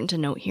also important to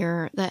note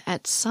here that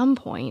at some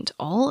point,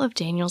 all of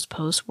Daniel's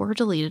posts were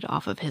deleted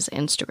off of his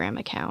Instagram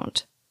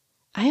account.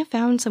 I have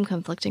found some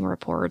conflicting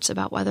reports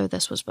about whether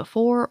this was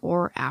before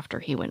or after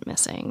he went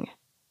missing.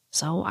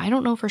 So I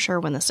don't know for sure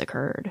when this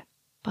occurred,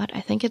 but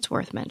I think it's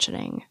worth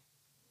mentioning.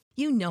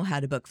 You know how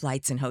to book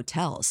flights and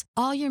hotels.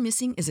 All you're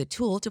missing is a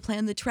tool to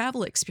plan the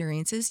travel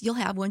experiences you'll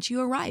have once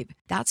you arrive.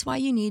 That's why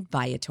you need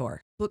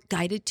Viator. Book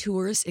guided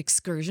tours,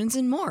 excursions,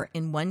 and more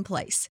in one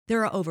place.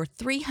 There are over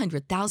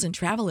 300,000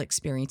 travel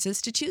experiences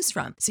to choose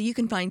from, so you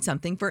can find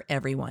something for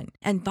everyone.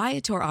 And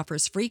Viator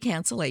offers free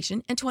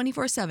cancellation and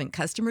 24/7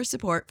 customer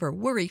support for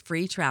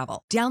worry-free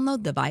travel.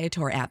 Download the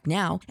Viator app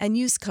now and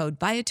use code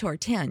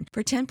Viator10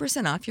 for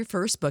 10% off your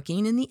first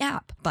booking in the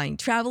app. Find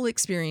travel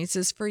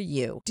experiences for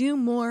you. Do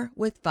more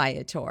with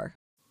Viator.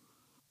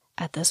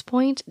 At this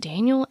point,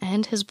 Daniel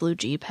and his blue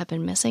Jeep have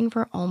been missing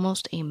for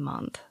almost a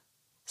month.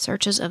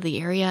 Searches of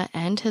the area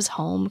and his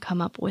home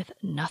come up with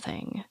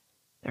nothing.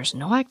 There's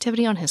no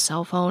activity on his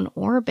cell phone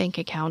or bank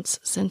accounts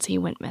since he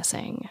went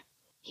missing.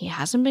 He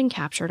hasn't been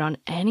captured on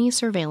any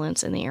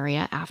surveillance in the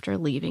area after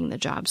leaving the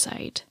job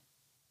site.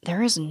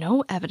 There is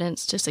no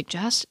evidence to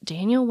suggest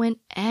Daniel went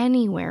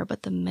anywhere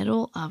but the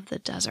middle of the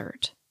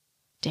desert.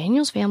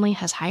 Daniel's family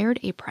has hired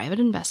a private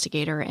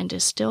investigator and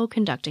is still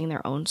conducting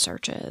their own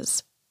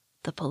searches.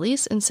 The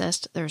police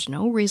insist there's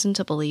no reason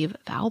to believe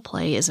foul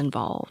play is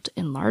involved,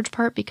 in large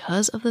part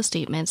because of the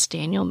statements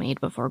Daniel made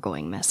before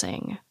going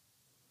missing.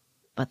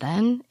 But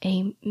then,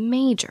 a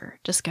major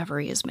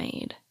discovery is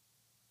made.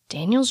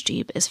 Daniel's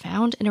Jeep is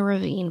found in a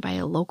ravine by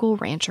a local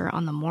rancher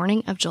on the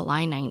morning of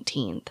July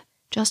 19th,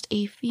 just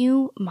a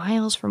few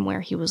miles from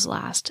where he was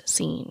last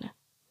seen.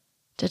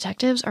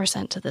 Detectives are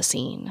sent to the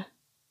scene.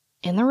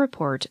 In the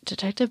report,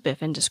 Detective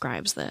Biffin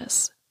describes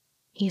this.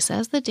 He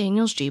says that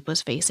Daniel's Jeep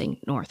was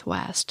facing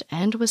northwest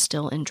and was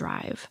still in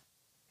drive.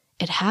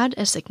 It had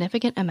a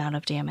significant amount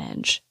of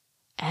damage,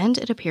 and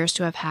it appears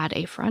to have had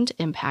a front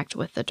impact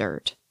with the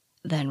dirt,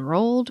 then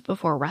rolled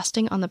before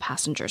resting on the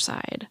passenger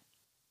side.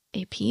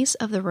 A piece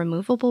of the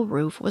removable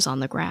roof was on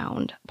the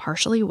ground,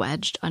 partially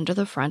wedged under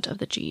the front of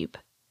the Jeep.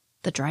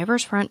 The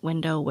driver's front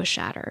window was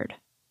shattered.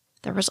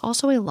 There was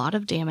also a lot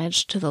of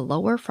damage to the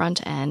lower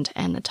front end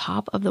and the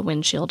top of the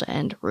windshield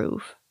and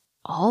roof.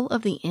 All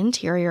of the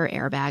interior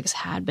airbags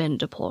had been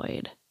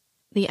deployed.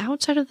 The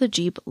outside of the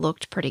Jeep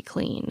looked pretty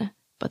clean,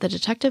 but the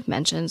detective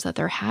mentions that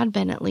there had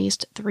been at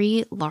least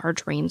 3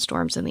 large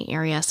rainstorms in the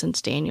area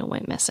since Daniel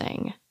went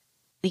missing.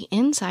 The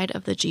inside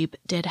of the Jeep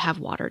did have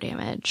water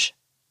damage,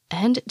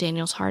 and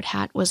Daniel's hard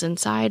hat was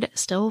inside,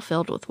 still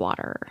filled with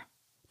water.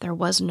 There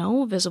was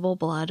no visible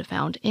blood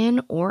found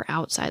in or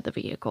outside the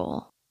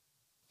vehicle.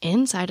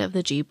 Inside of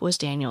the Jeep was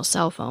Daniel's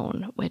cell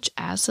phone, which,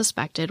 as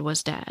suspected,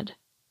 was dead.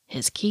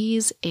 His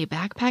keys, a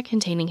backpack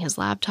containing his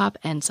laptop,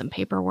 and some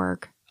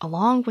paperwork,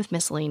 along with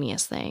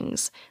miscellaneous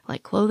things,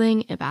 like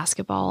clothing, a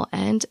basketball,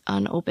 and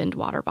unopened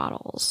water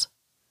bottles.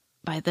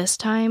 By this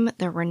time,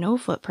 there were no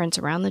footprints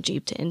around the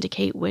Jeep to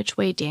indicate which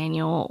way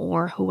Daniel,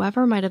 or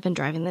whoever might have been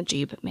driving the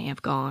Jeep, may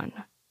have gone.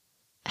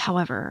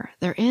 However,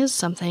 there is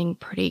something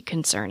pretty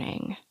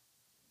concerning.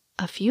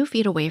 A few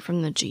feet away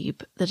from the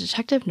Jeep, the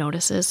detective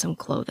notices some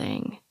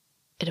clothing.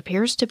 It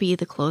appears to be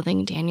the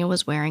clothing Daniel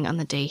was wearing on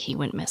the day he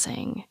went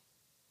missing.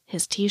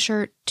 His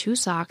t-shirt, 2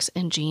 socks,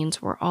 and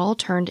jeans were all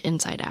turned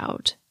inside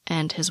out,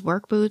 and his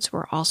work boots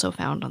were also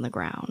found on the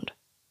ground.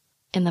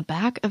 In the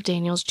back of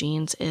Daniel's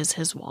jeans is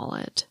his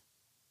wallet.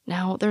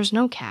 Now, there's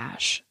no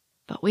cash,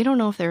 but we don't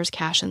know if there's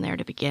cash in there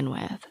to begin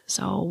with,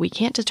 so we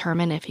can't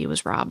determine if he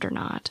was robbed or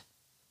not.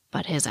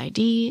 But his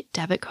ID,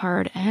 debit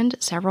card, and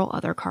several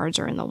other cards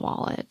are in the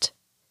wallet.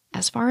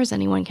 As far as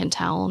anyone can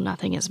tell,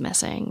 nothing is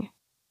missing.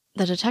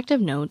 The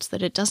detective notes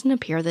that it doesn't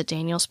appear that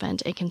Daniel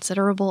spent a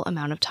considerable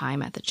amount of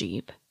time at the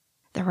Jeep.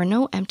 There were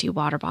no empty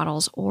water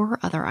bottles or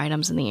other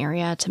items in the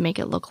area to make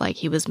it look like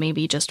he was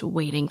maybe just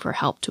waiting for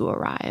help to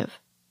arrive.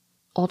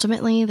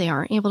 Ultimately, they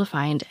aren't able to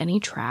find any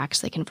tracks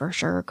they can for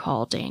sure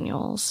call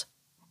Daniel's,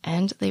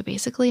 and they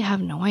basically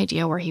have no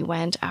idea where he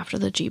went after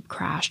the Jeep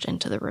crashed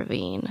into the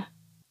ravine.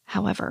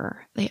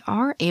 However, they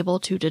are able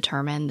to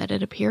determine that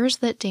it appears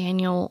that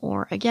Daniel,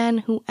 or again,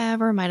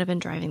 whoever might have been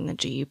driving the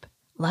Jeep,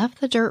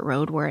 left the dirt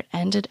road where it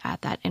ended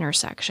at that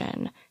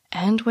intersection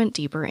and went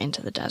deeper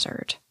into the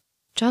desert,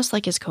 just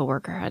like his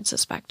coworker had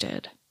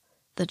suspected.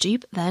 The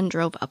Jeep then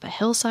drove up a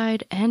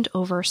hillside and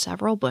over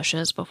several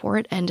bushes before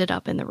it ended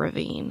up in the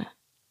ravine.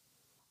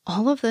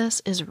 All of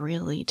this is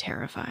really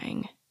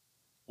terrifying.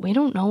 We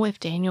don't know if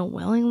Daniel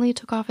willingly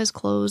took off his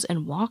clothes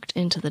and walked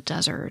into the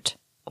desert,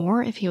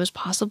 or if he was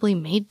possibly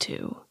made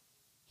to.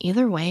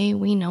 Either way,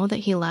 we know that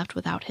he left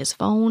without his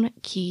phone,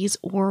 keys,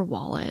 or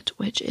wallet,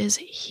 which is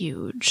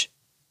huge.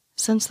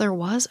 Since there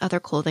was other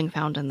clothing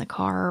found in the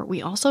car,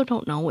 we also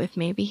don't know if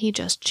maybe he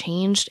just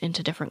changed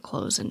into different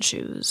clothes and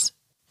shoes.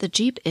 The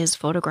Jeep is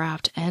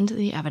photographed and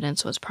the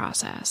evidence was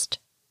processed.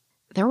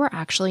 There were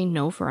actually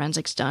no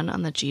forensics done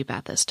on the Jeep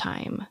at this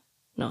time.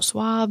 No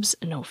swabs,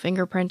 no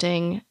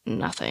fingerprinting,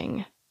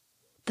 nothing.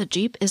 The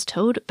Jeep is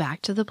towed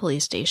back to the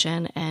police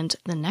station, and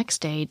the next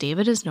day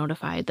David is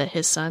notified that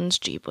his son's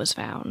Jeep was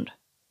found.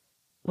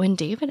 When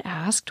David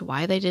asked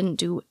why they didn't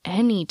do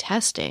any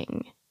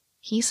testing,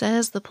 he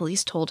says the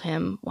police told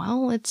him,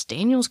 well, it's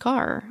Daniel's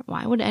car.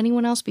 Why would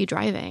anyone else be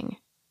driving?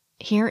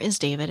 Here is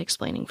David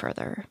explaining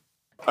further.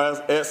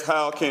 I asked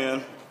how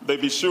can they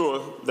be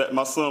sure that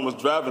my son was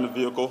driving the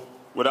vehicle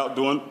without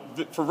doing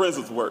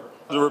forensics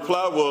work. The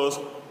reply was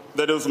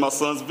that it was my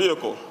son's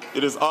vehicle.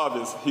 It is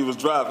obvious he was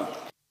driving.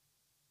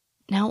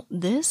 Now,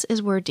 this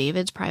is where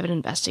David's private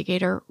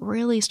investigator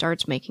really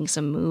starts making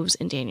some moves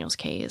in Daniel's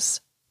case.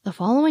 The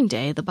following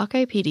day, the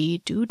Buckeye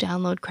PD do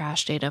download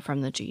crash data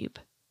from the Jeep.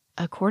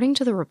 According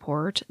to the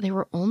report, they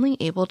were only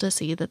able to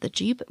see that the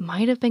Jeep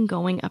might have been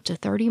going up to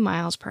 30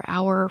 miles per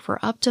hour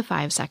for up to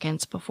 5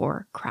 seconds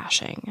before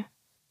crashing.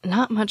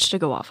 Not much to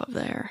go off of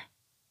there.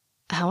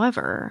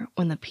 However,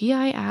 when the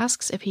PI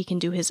asks if he can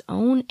do his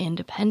own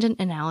independent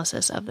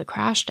analysis of the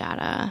crash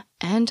data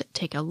and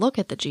take a look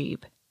at the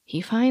Jeep,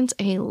 he finds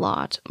a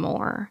lot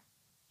more.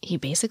 He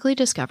basically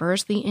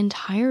discovers the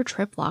entire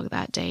trip log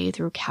that day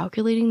through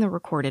calculating the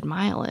recorded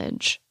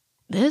mileage.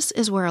 This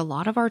is where a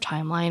lot of our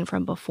timeline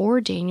from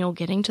before Daniel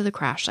getting to the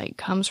crash site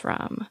comes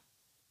from.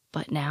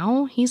 But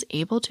now he's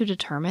able to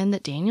determine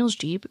that Daniel's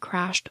Jeep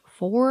crashed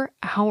 4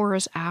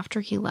 hours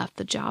after he left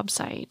the job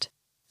site.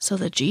 So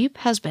the Jeep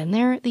has been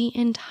there the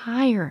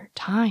entire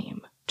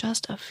time,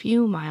 just a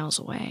few miles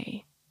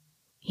away.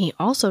 He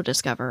also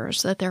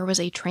discovers that there was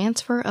a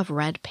transfer of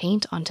red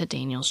paint onto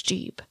Daniel's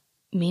Jeep,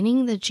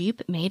 meaning the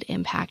Jeep made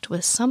impact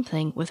with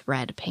something with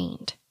red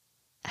paint.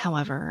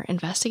 However,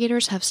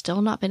 investigators have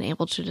still not been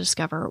able to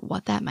discover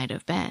what that might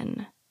have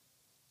been.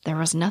 There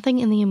was nothing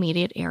in the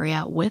immediate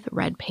area with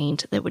red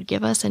paint that would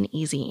give us an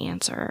easy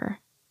answer.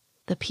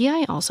 The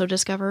PI also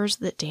discovers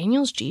that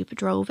Daniel's Jeep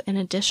drove an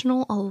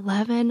additional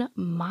 11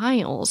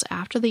 miles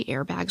after the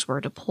airbags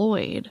were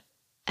deployed,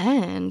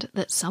 and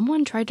that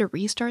someone tried to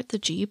restart the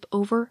Jeep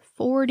over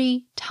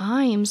 40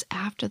 times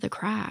after the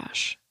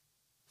crash.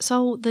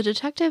 So the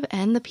detective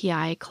and the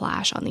PI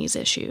clash on these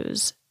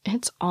issues.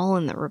 It's all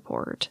in the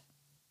report.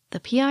 The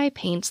PI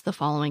paints the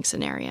following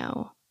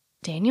scenario.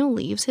 Daniel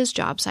leaves his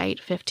job site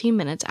 15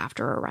 minutes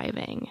after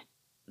arriving.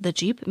 The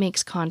Jeep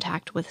makes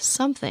contact with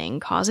something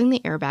causing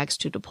the airbags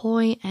to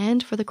deploy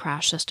and for the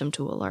crash system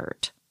to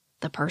alert.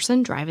 The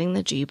person driving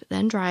the Jeep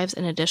then drives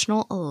an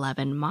additional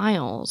 11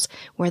 miles,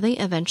 where they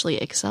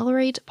eventually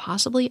accelerate,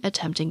 possibly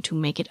attempting to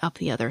make it up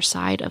the other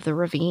side of the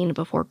ravine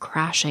before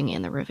crashing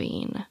in the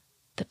ravine.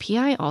 The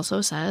PI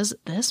also says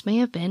this may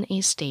have been a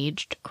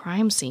staged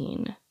crime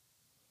scene.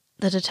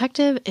 The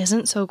detective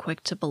isn't so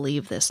quick to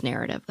believe this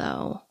narrative,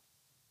 though.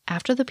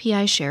 After the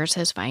PI shares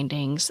his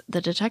findings,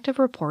 the detective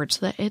reports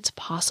that it's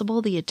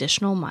possible the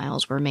additional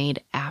miles were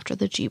made after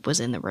the Jeep was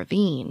in the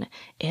ravine,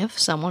 if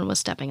someone was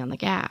stepping on the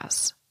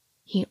gas.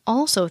 He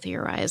also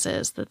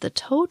theorizes that the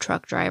tow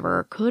truck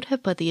driver could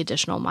have put the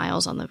additional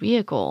miles on the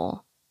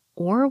vehicle,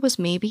 or was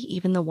maybe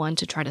even the one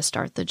to try to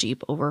start the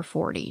Jeep over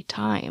 40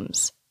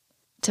 times.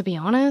 To be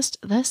honest,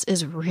 this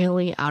is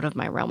really out of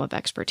my realm of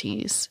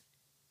expertise.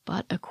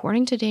 But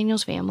according to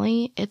Daniel's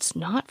family, it's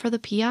not for the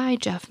PI,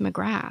 Jeff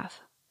McGrath.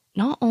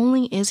 Not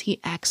only is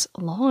he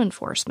ex-law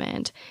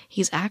enforcement,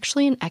 he's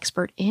actually an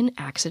expert in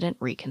accident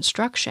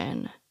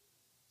reconstruction.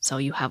 So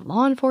you have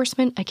law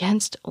enforcement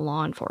against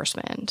law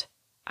enforcement.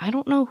 I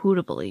don't know who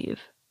to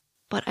believe.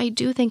 But I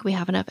do think we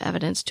have enough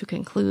evidence to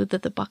conclude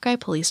that the Buckeye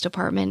Police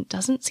Department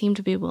doesn't seem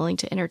to be willing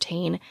to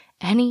entertain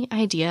any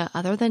idea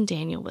other than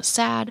Daniel was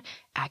sad,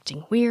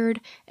 acting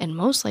weird, and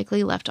most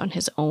likely left on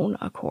his own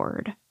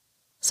accord.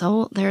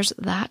 So there's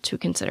that to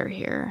consider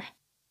here.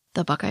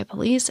 The Buckeye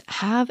Police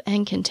have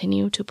and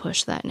continue to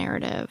push that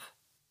narrative.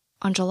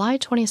 On July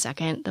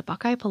 22nd, the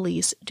Buckeye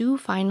Police do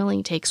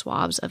finally take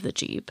swabs of the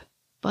Jeep,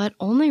 but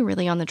only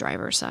really on the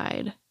driver's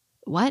side.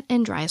 Wet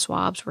and dry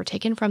swabs were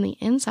taken from the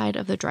inside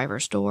of the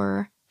driver's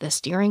door, the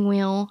steering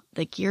wheel,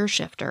 the gear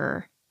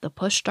shifter, the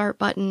push start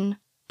button,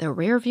 the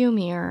rear view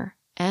mirror,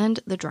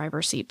 and the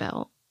driver's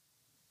seatbelt.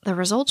 The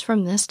results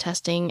from this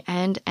testing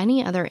and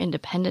any other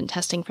independent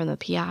testing from the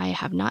PI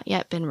have not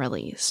yet been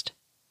released.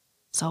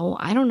 So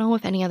I don't know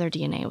if any other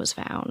DNA was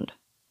found.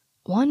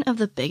 One of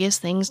the biggest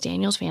things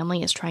Daniel's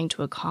family is trying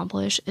to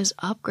accomplish is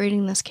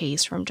upgrading this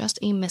case from just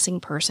a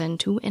missing person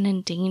to an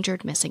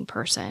endangered missing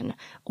person,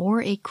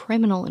 or a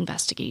criminal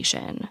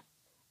investigation.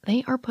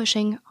 They are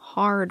pushing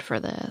hard for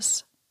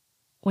this.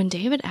 When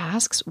David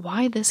asks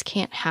why this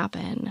can't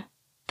happen,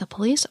 the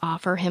police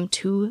offer him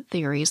two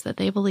theories that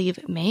they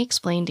believe may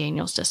explain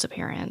Daniel's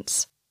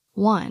disappearance.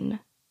 One,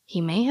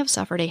 he may have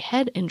suffered a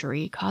head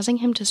injury causing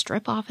him to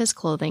strip off his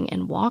clothing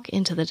and walk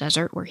into the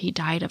desert where he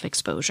died of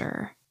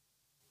exposure.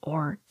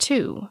 Or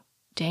two,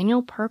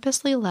 Daniel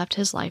purposely left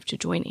his life to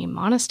join a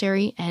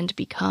monastery and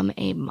become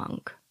a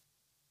monk.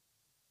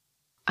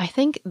 I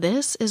think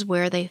this is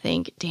where they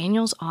think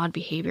Daniel's odd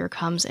behavior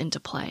comes into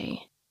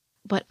play.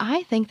 But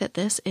I think that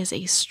this is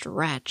a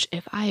stretch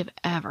if I have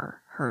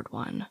ever heard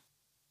one.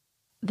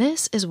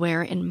 This is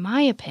where, in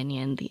my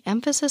opinion, the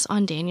emphasis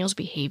on Daniel's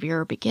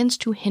behavior begins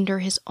to hinder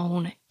his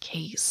own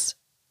case.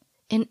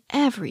 In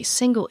every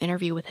single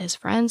interview with his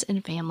friends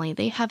and family,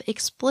 they have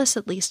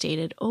explicitly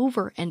stated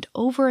over and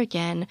over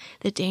again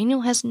that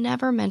Daniel has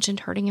never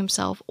mentioned hurting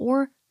himself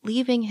or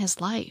leaving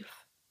his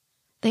life.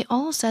 They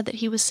all said that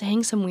he was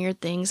saying some weird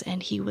things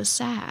and he was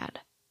sad.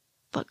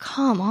 But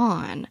come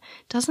on,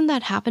 doesn't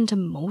that happen to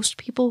most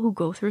people who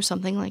go through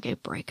something like a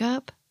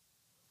breakup?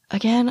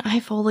 Again, I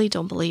fully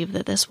don't believe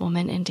that this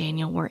woman and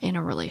Daniel were in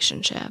a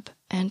relationship,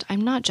 and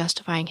I'm not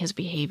justifying his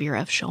behavior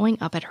of showing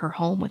up at her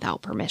home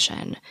without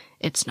permission.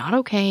 It's not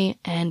okay,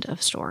 end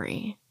of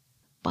story.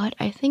 But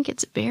I think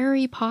it's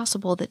very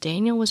possible that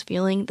Daniel was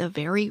feeling the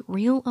very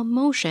real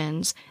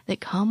emotions that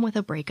come with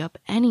a breakup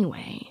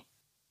anyway.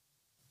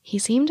 He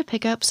seemed to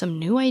pick up some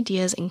new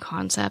ideas and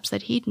concepts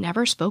that he'd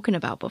never spoken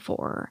about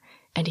before,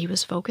 and he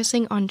was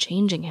focusing on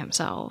changing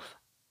himself.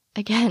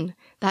 Again,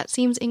 that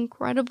seems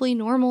incredibly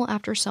normal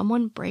after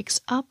someone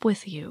breaks up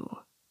with you.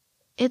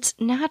 It's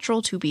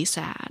natural to be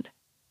sad.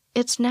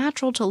 It's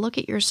natural to look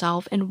at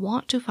yourself and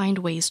want to find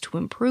ways to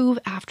improve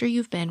after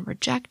you've been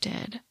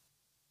rejected.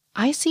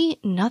 I see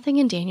nothing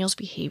in Daniel's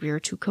behavior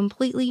to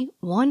completely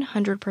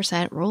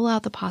 100% rule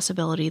out the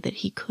possibility that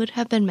he could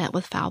have been met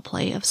with foul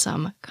play of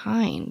some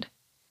kind.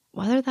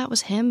 Whether that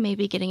was him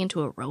maybe getting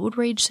into a road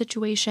rage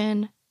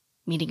situation,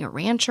 meeting a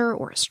rancher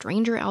or a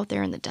stranger out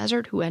there in the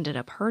desert who ended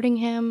up hurting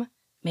him.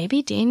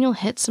 Maybe Daniel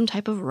hit some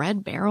type of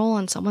red barrel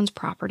on someone's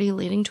property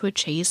leading to a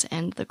chase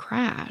and the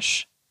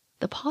crash.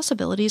 The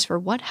possibilities for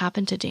what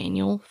happened to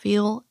Daniel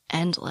feel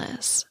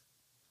endless.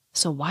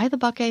 So why the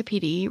Buckeye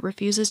PD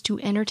refuses to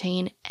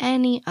entertain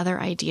any other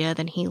idea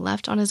than he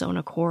left on his own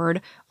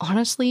accord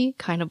honestly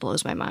kind of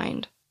blows my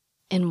mind.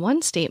 In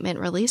one statement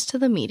released to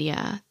the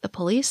media, the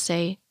police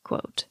say,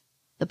 quote,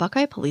 "The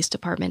Buckeye Police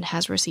Department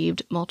has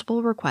received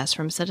multiple requests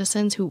from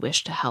citizens who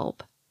wish to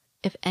help.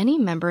 If any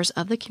members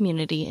of the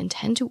community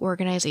intend to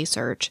organize a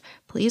search,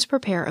 please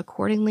prepare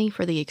accordingly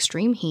for the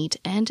extreme heat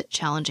and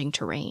challenging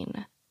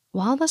terrain.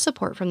 While the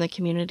support from the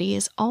community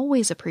is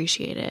always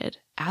appreciated,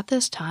 at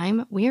this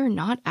time we are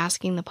not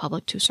asking the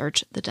public to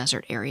search the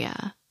desert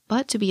area,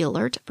 but to be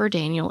alert for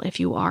Daniel if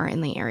you are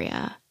in the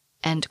area."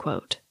 End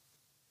quote.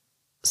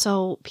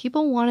 So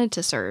people wanted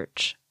to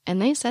search,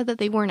 and they said that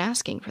they weren't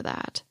asking for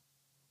that.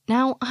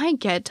 Now, I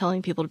get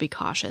telling people to be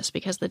cautious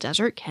because the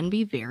desert can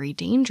be very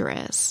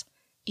dangerous,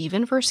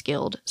 even for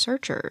skilled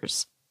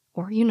searchers.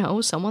 Or,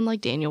 someone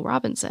like Daniel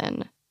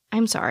Robinson.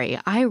 I'm sorry,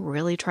 I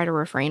really try to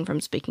refrain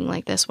from speaking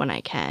like this when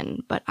I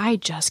can, but I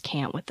just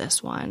can't with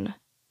this one.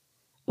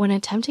 When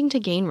attempting to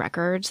gain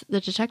records, the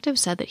detective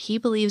said that he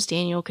believes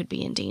Daniel could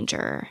be in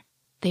danger.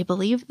 They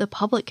believe the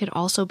public could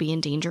also be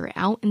in danger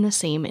out in the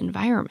same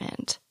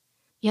environment.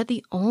 Yet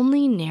the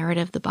only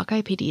narrative the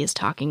Buckeye PD is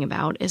talking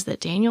about is that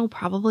Daniel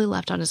probably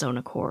left on his own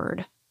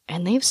accord,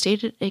 and they've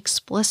stated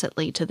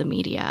explicitly to the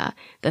media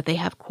that they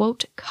have,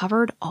 quote,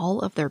 covered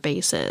all of their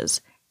bases,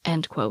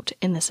 end quote,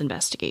 in this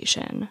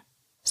investigation.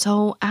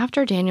 So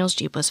after Daniel's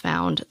Jeep was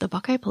found, the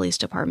Buckeye Police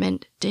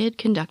Department did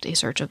conduct a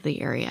search of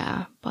the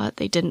area, but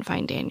they didn't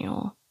find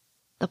Daniel.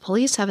 The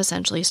police have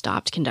essentially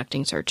stopped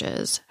conducting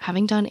searches,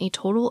 having done a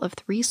total of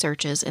 3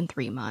 searches in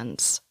 3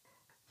 months.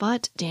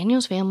 But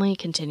Daniel's family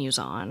continues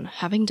on,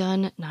 having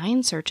done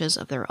 9 searches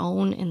of their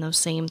own in those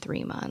same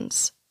 3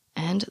 months.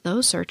 And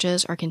those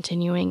searches are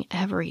continuing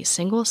every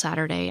single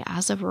Saturday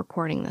as of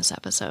recording this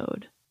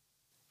episode.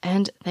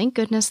 And thank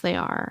goodness they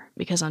are,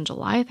 because on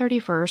July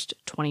 31st,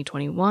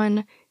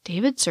 2021,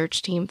 David's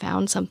search team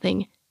found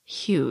something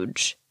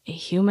huge, a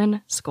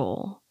human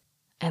skull.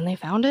 And they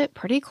found it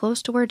pretty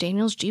close to where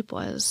Daniel's Jeep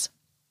was.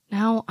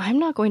 Now, I'm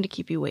not going to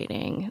keep you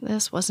waiting.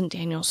 This wasn't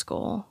Daniel's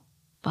skull.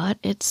 But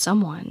it's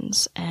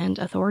someone's, and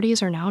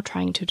authorities are now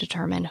trying to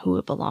determine who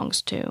it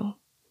belongs to.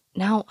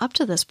 Now, up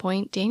to this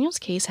point, Daniel's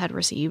case had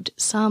received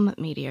some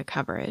media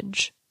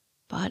coverage.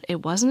 But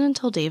it wasn't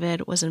until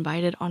David was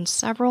invited on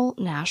several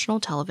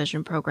national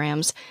television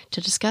programs to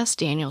discuss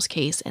Daniel's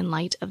case in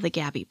light of the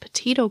Gabby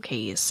Petito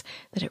case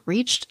that it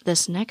reached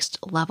this next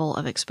level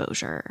of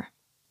exposure.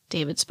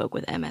 David spoke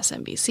with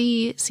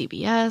MSNBC,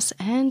 CBS,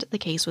 and the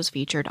case was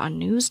featured on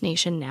News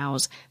Nation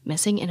Now's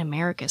Missing in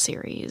America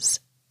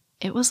series.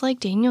 It was like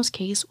Daniel's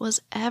case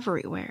was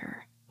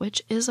everywhere,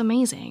 which is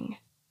amazing.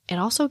 It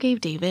also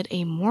gave David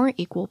a more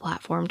equal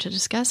platform to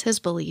discuss his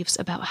beliefs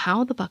about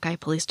how the Buckeye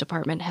Police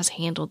Department has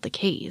handled the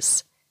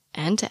case,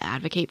 and to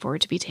advocate for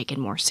it to be taken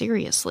more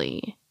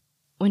seriously.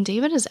 When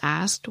David is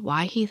asked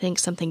why he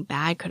thinks something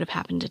bad could have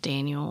happened to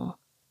Daniel,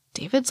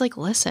 David's like,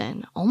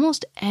 listen,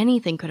 almost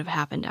anything could have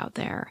happened out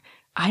there.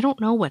 I don't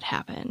know what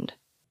happened.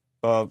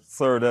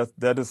 Sir,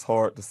 that is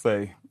hard to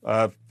say.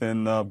 I've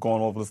been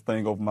going over this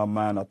thing over my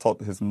mind. I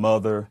talked to his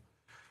mother.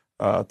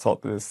 I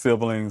talked to his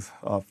siblings,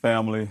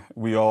 family.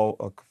 We all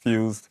are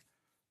confused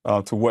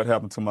to what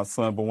happened to my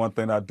son. But one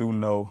thing I do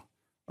know,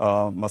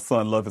 my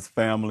son loved his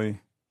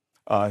family.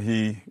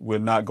 He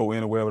would not go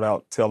anywhere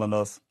without telling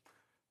us.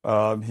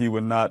 He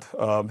would not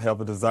have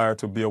a desire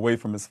to be away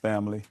from his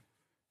family.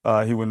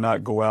 He would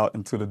not go out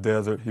into the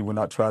desert. He would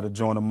not try to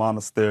join a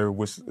monastery,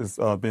 which is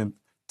being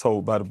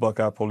told by the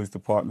Buckeye Police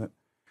Department.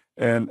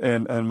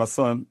 And my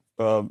son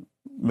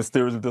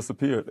mysteriously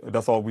disappeared.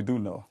 That's all we do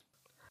know.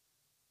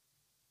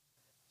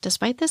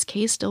 Despite this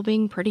case still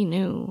being pretty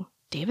new,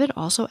 David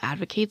also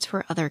advocates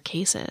for other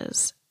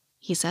cases.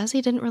 He says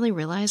he didn't really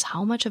realize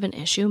how much of an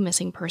issue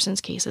missing persons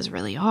cases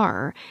really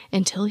are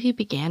until he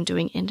began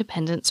doing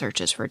independent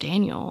searches for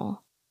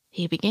Daniel.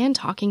 He began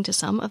talking to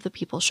some of the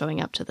people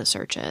showing up to the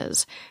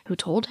searches, who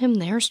told him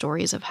their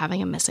stories of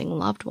having a missing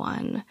loved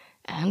one,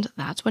 and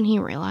that's when he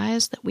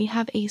realized that we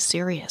have a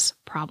serious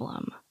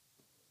problem.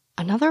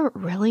 Another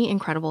really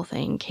incredible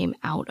thing came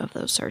out of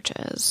those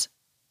searches.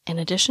 In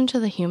addition to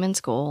the human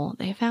skull,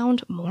 they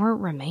found more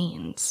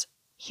remains.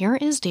 Here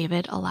is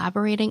David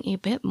elaborating a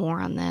bit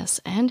more on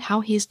this and how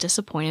he's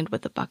disappointed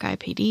with the Buckeye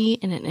PD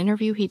in an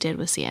interview he did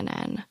with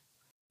CNN.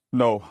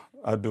 No,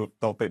 I don't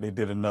think they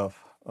did enough.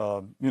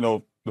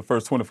 The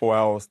first 24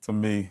 hours to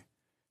me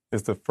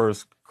is the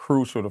first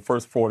 24 to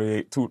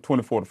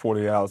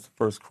 48 hours, the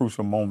first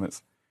crucial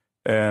moments.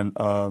 And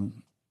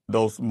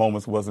those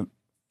moments wasn't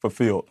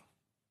fulfilled.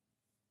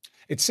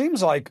 It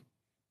seems like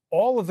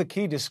all of the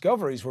key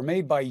discoveries were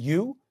made by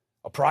you,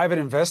 a private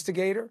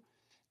investigator,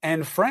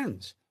 and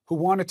friends who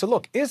wanted to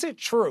look. Is it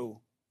true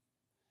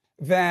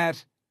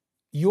that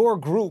your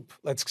group,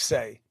 let's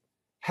say,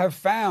 have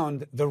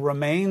found the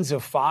remains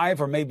of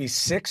 5 or maybe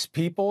 6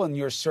 people in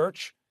your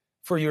search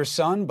for your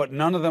son, but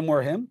none of them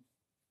were him?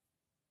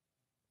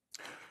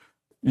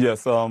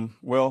 Yes.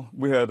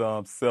 We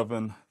had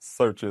 7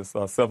 searches,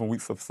 7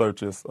 weeks of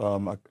searches.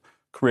 I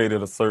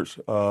created a search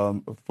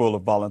full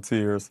of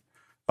volunteers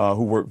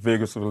who worked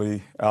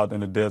vigorously out in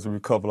the desert,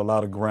 recovered a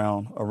lot of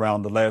ground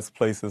around the last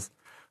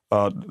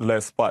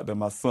spot that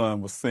my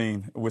son was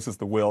seen, which is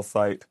the well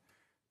site.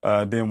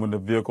 Then when the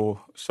vehicle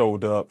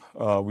showed up,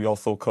 we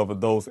also covered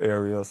those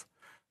areas.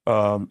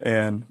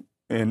 And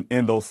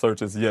in those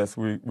searches, yes,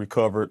 we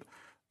recovered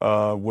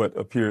what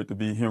appeared to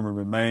be human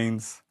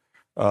remains.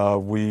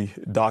 We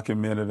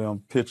documented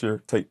them,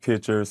 take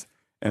pictures,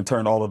 and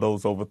turned all of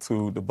those over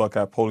to the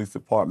Buckeye Police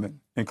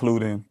Department,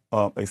 including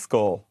a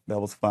skull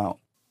that was found.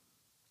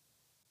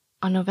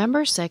 On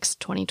November 6,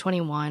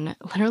 2021,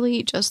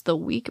 literally just the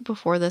week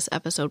before this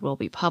episode will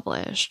be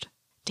published,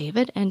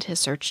 David and his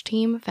search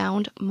team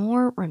found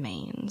more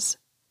remains.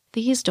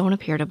 These don't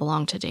appear to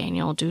belong to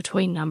Daniel due to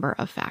a number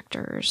of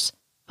factors,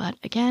 but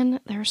again,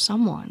 they're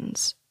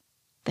someone's.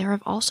 There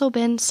have also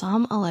been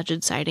some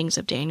alleged sightings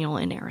of Daniel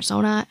in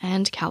Arizona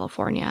and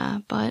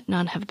California, but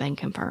none have been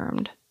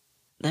confirmed.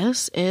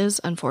 This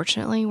is,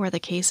 unfortunately, where the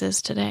case is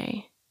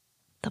today.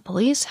 The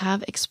police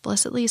have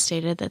explicitly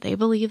stated that they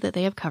believe that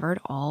they have covered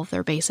all of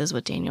their bases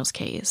with Daniel's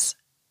case.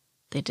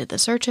 They did the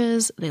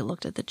searches, they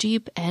looked at the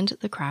Jeep and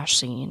the crash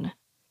scene,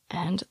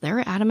 and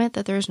they're adamant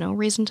that there's no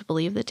reason to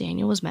believe that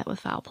Daniel was met with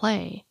foul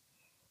play.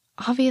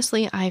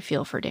 Obviously, I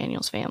feel for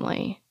Daniel's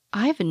family.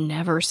 I've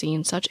never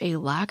seen such a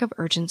lack of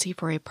urgency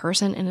for a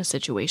person in a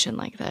situation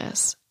like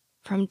this.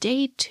 From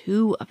day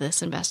 2 of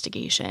this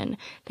investigation,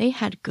 they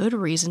had good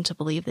reason to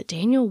believe that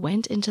Daniel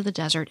went into the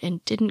desert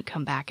and didn't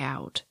come back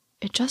out.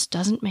 It just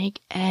doesn't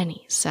make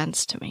any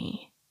sense to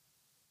me.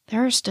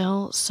 There are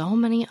still so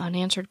many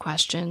unanswered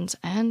questions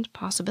and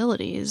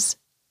possibilities.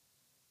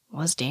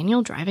 Was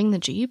Daniel driving the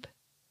Jeep?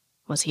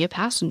 Was he a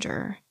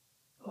passenger?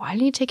 Why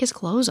did he take his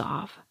clothes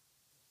off?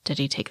 Did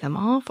he take them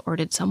off, or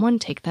did someone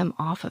take them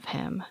off of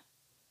him?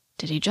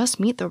 Did he just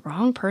meet the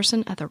wrong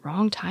person at the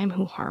wrong time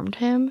who harmed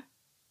him?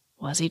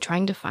 Was he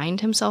trying to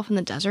find himself in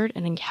the desert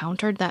and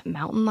encountered that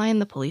mountain lion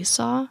the police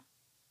saw?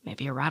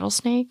 Maybe a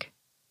rattlesnake?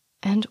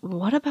 And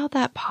what about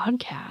that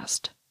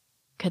podcast?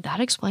 Could that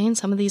explain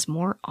some of these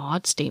more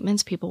odd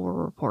statements people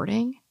were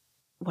reporting?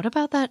 What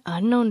about that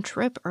unknown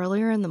trip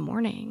earlier in the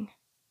morning?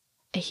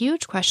 A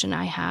huge question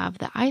I have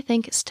that I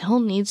think still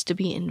needs to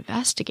be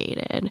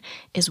investigated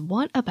is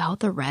what about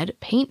the red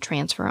paint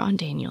transfer on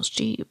Daniel's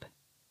Jeep?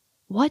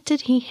 What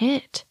did he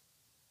hit?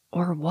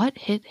 Or what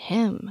hit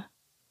him?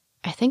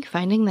 I think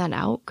finding that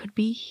out could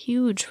be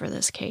huge for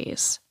this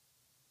case.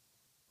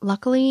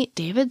 Luckily,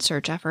 David's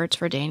search efforts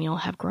for Daniel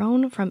have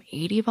grown from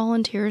 80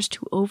 volunteers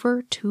to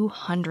over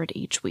 200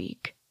 each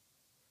week.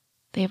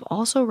 They have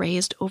also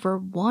raised over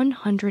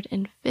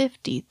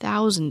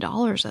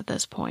 $150,000 at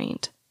this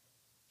point.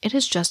 It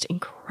is just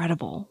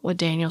incredible what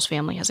Daniel's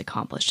family has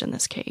accomplished in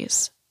this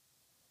case.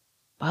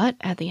 But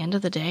at the end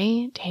of the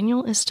day,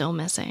 Daniel is still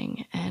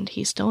missing, and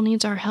he still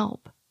needs our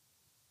help.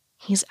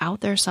 He's out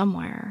there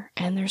somewhere,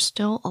 and there's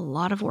still a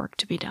lot of work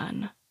to be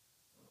done.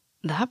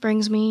 That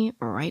brings me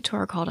right to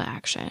our call to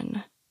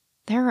action.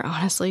 There are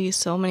honestly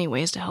so many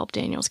ways to help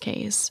Daniel's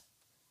case.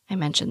 I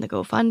mentioned the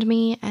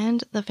GoFundMe,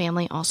 and the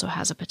family also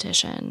has a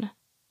petition.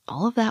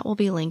 All of that will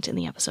be linked in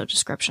the episode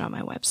description on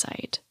my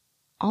website.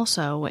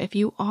 Also, if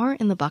you are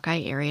in the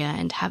Buckeye area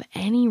and have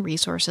any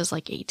resources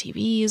like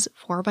ATVs,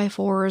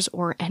 4x4s,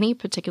 or any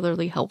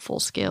particularly helpful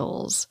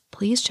skills,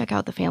 please check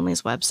out the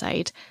family's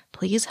website,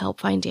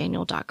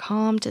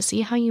 pleasehelpfinddaniel.com, to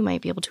see how you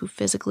might be able to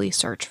physically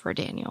search for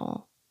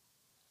Daniel.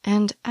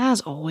 And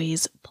as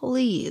always,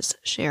 please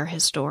share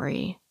his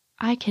story.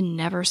 I can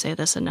never say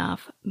this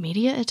enough.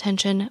 Media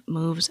attention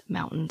moves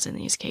mountains in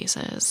these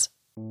cases.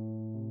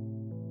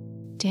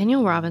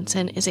 Daniel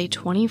Robinson is a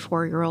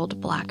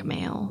 24-year-old black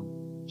male.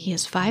 He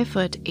is 5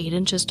 foot 8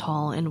 inches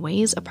tall and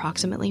weighs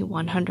approximately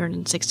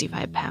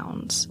 165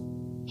 pounds.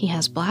 He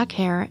has black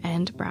hair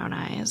and brown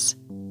eyes.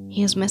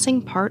 He is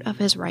missing part of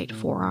his right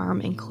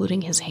forearm,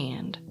 including his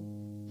hand.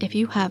 If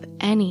you have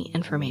any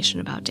information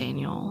about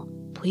Daniel,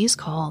 please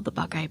call the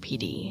Buckeye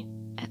PD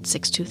at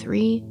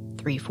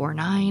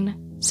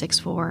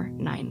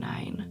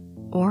 623-349-6499.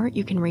 Or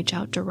you can reach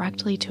out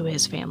directly to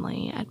his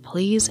family at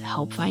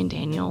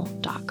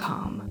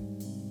pleasehelpfinddaniel.com.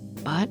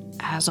 But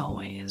as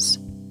always,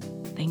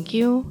 thank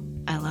you,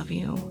 I love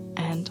you,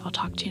 and I'll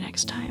talk to you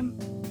next time.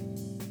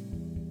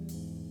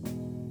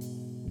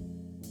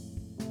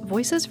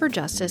 Voices for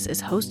Justice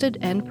is hosted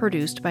and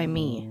produced by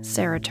me,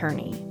 Sarah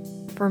Turney.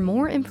 For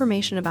more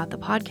information about the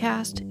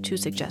podcast, to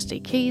suggest a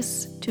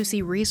case, to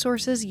see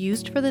resources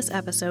used for this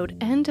episode,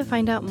 and to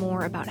find out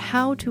more about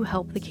how to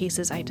help the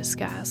cases I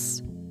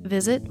discuss,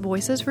 visit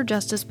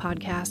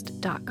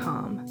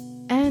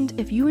voicesforjusticepodcast.com. And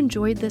if you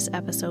enjoyed this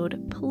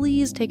episode,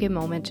 please take a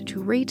moment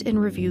to rate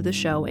and review the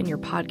show in your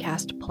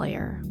podcast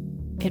player.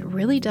 It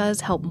really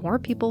does help more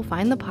people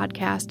find the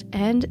podcast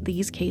and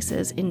these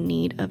cases in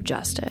need of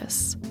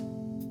justice.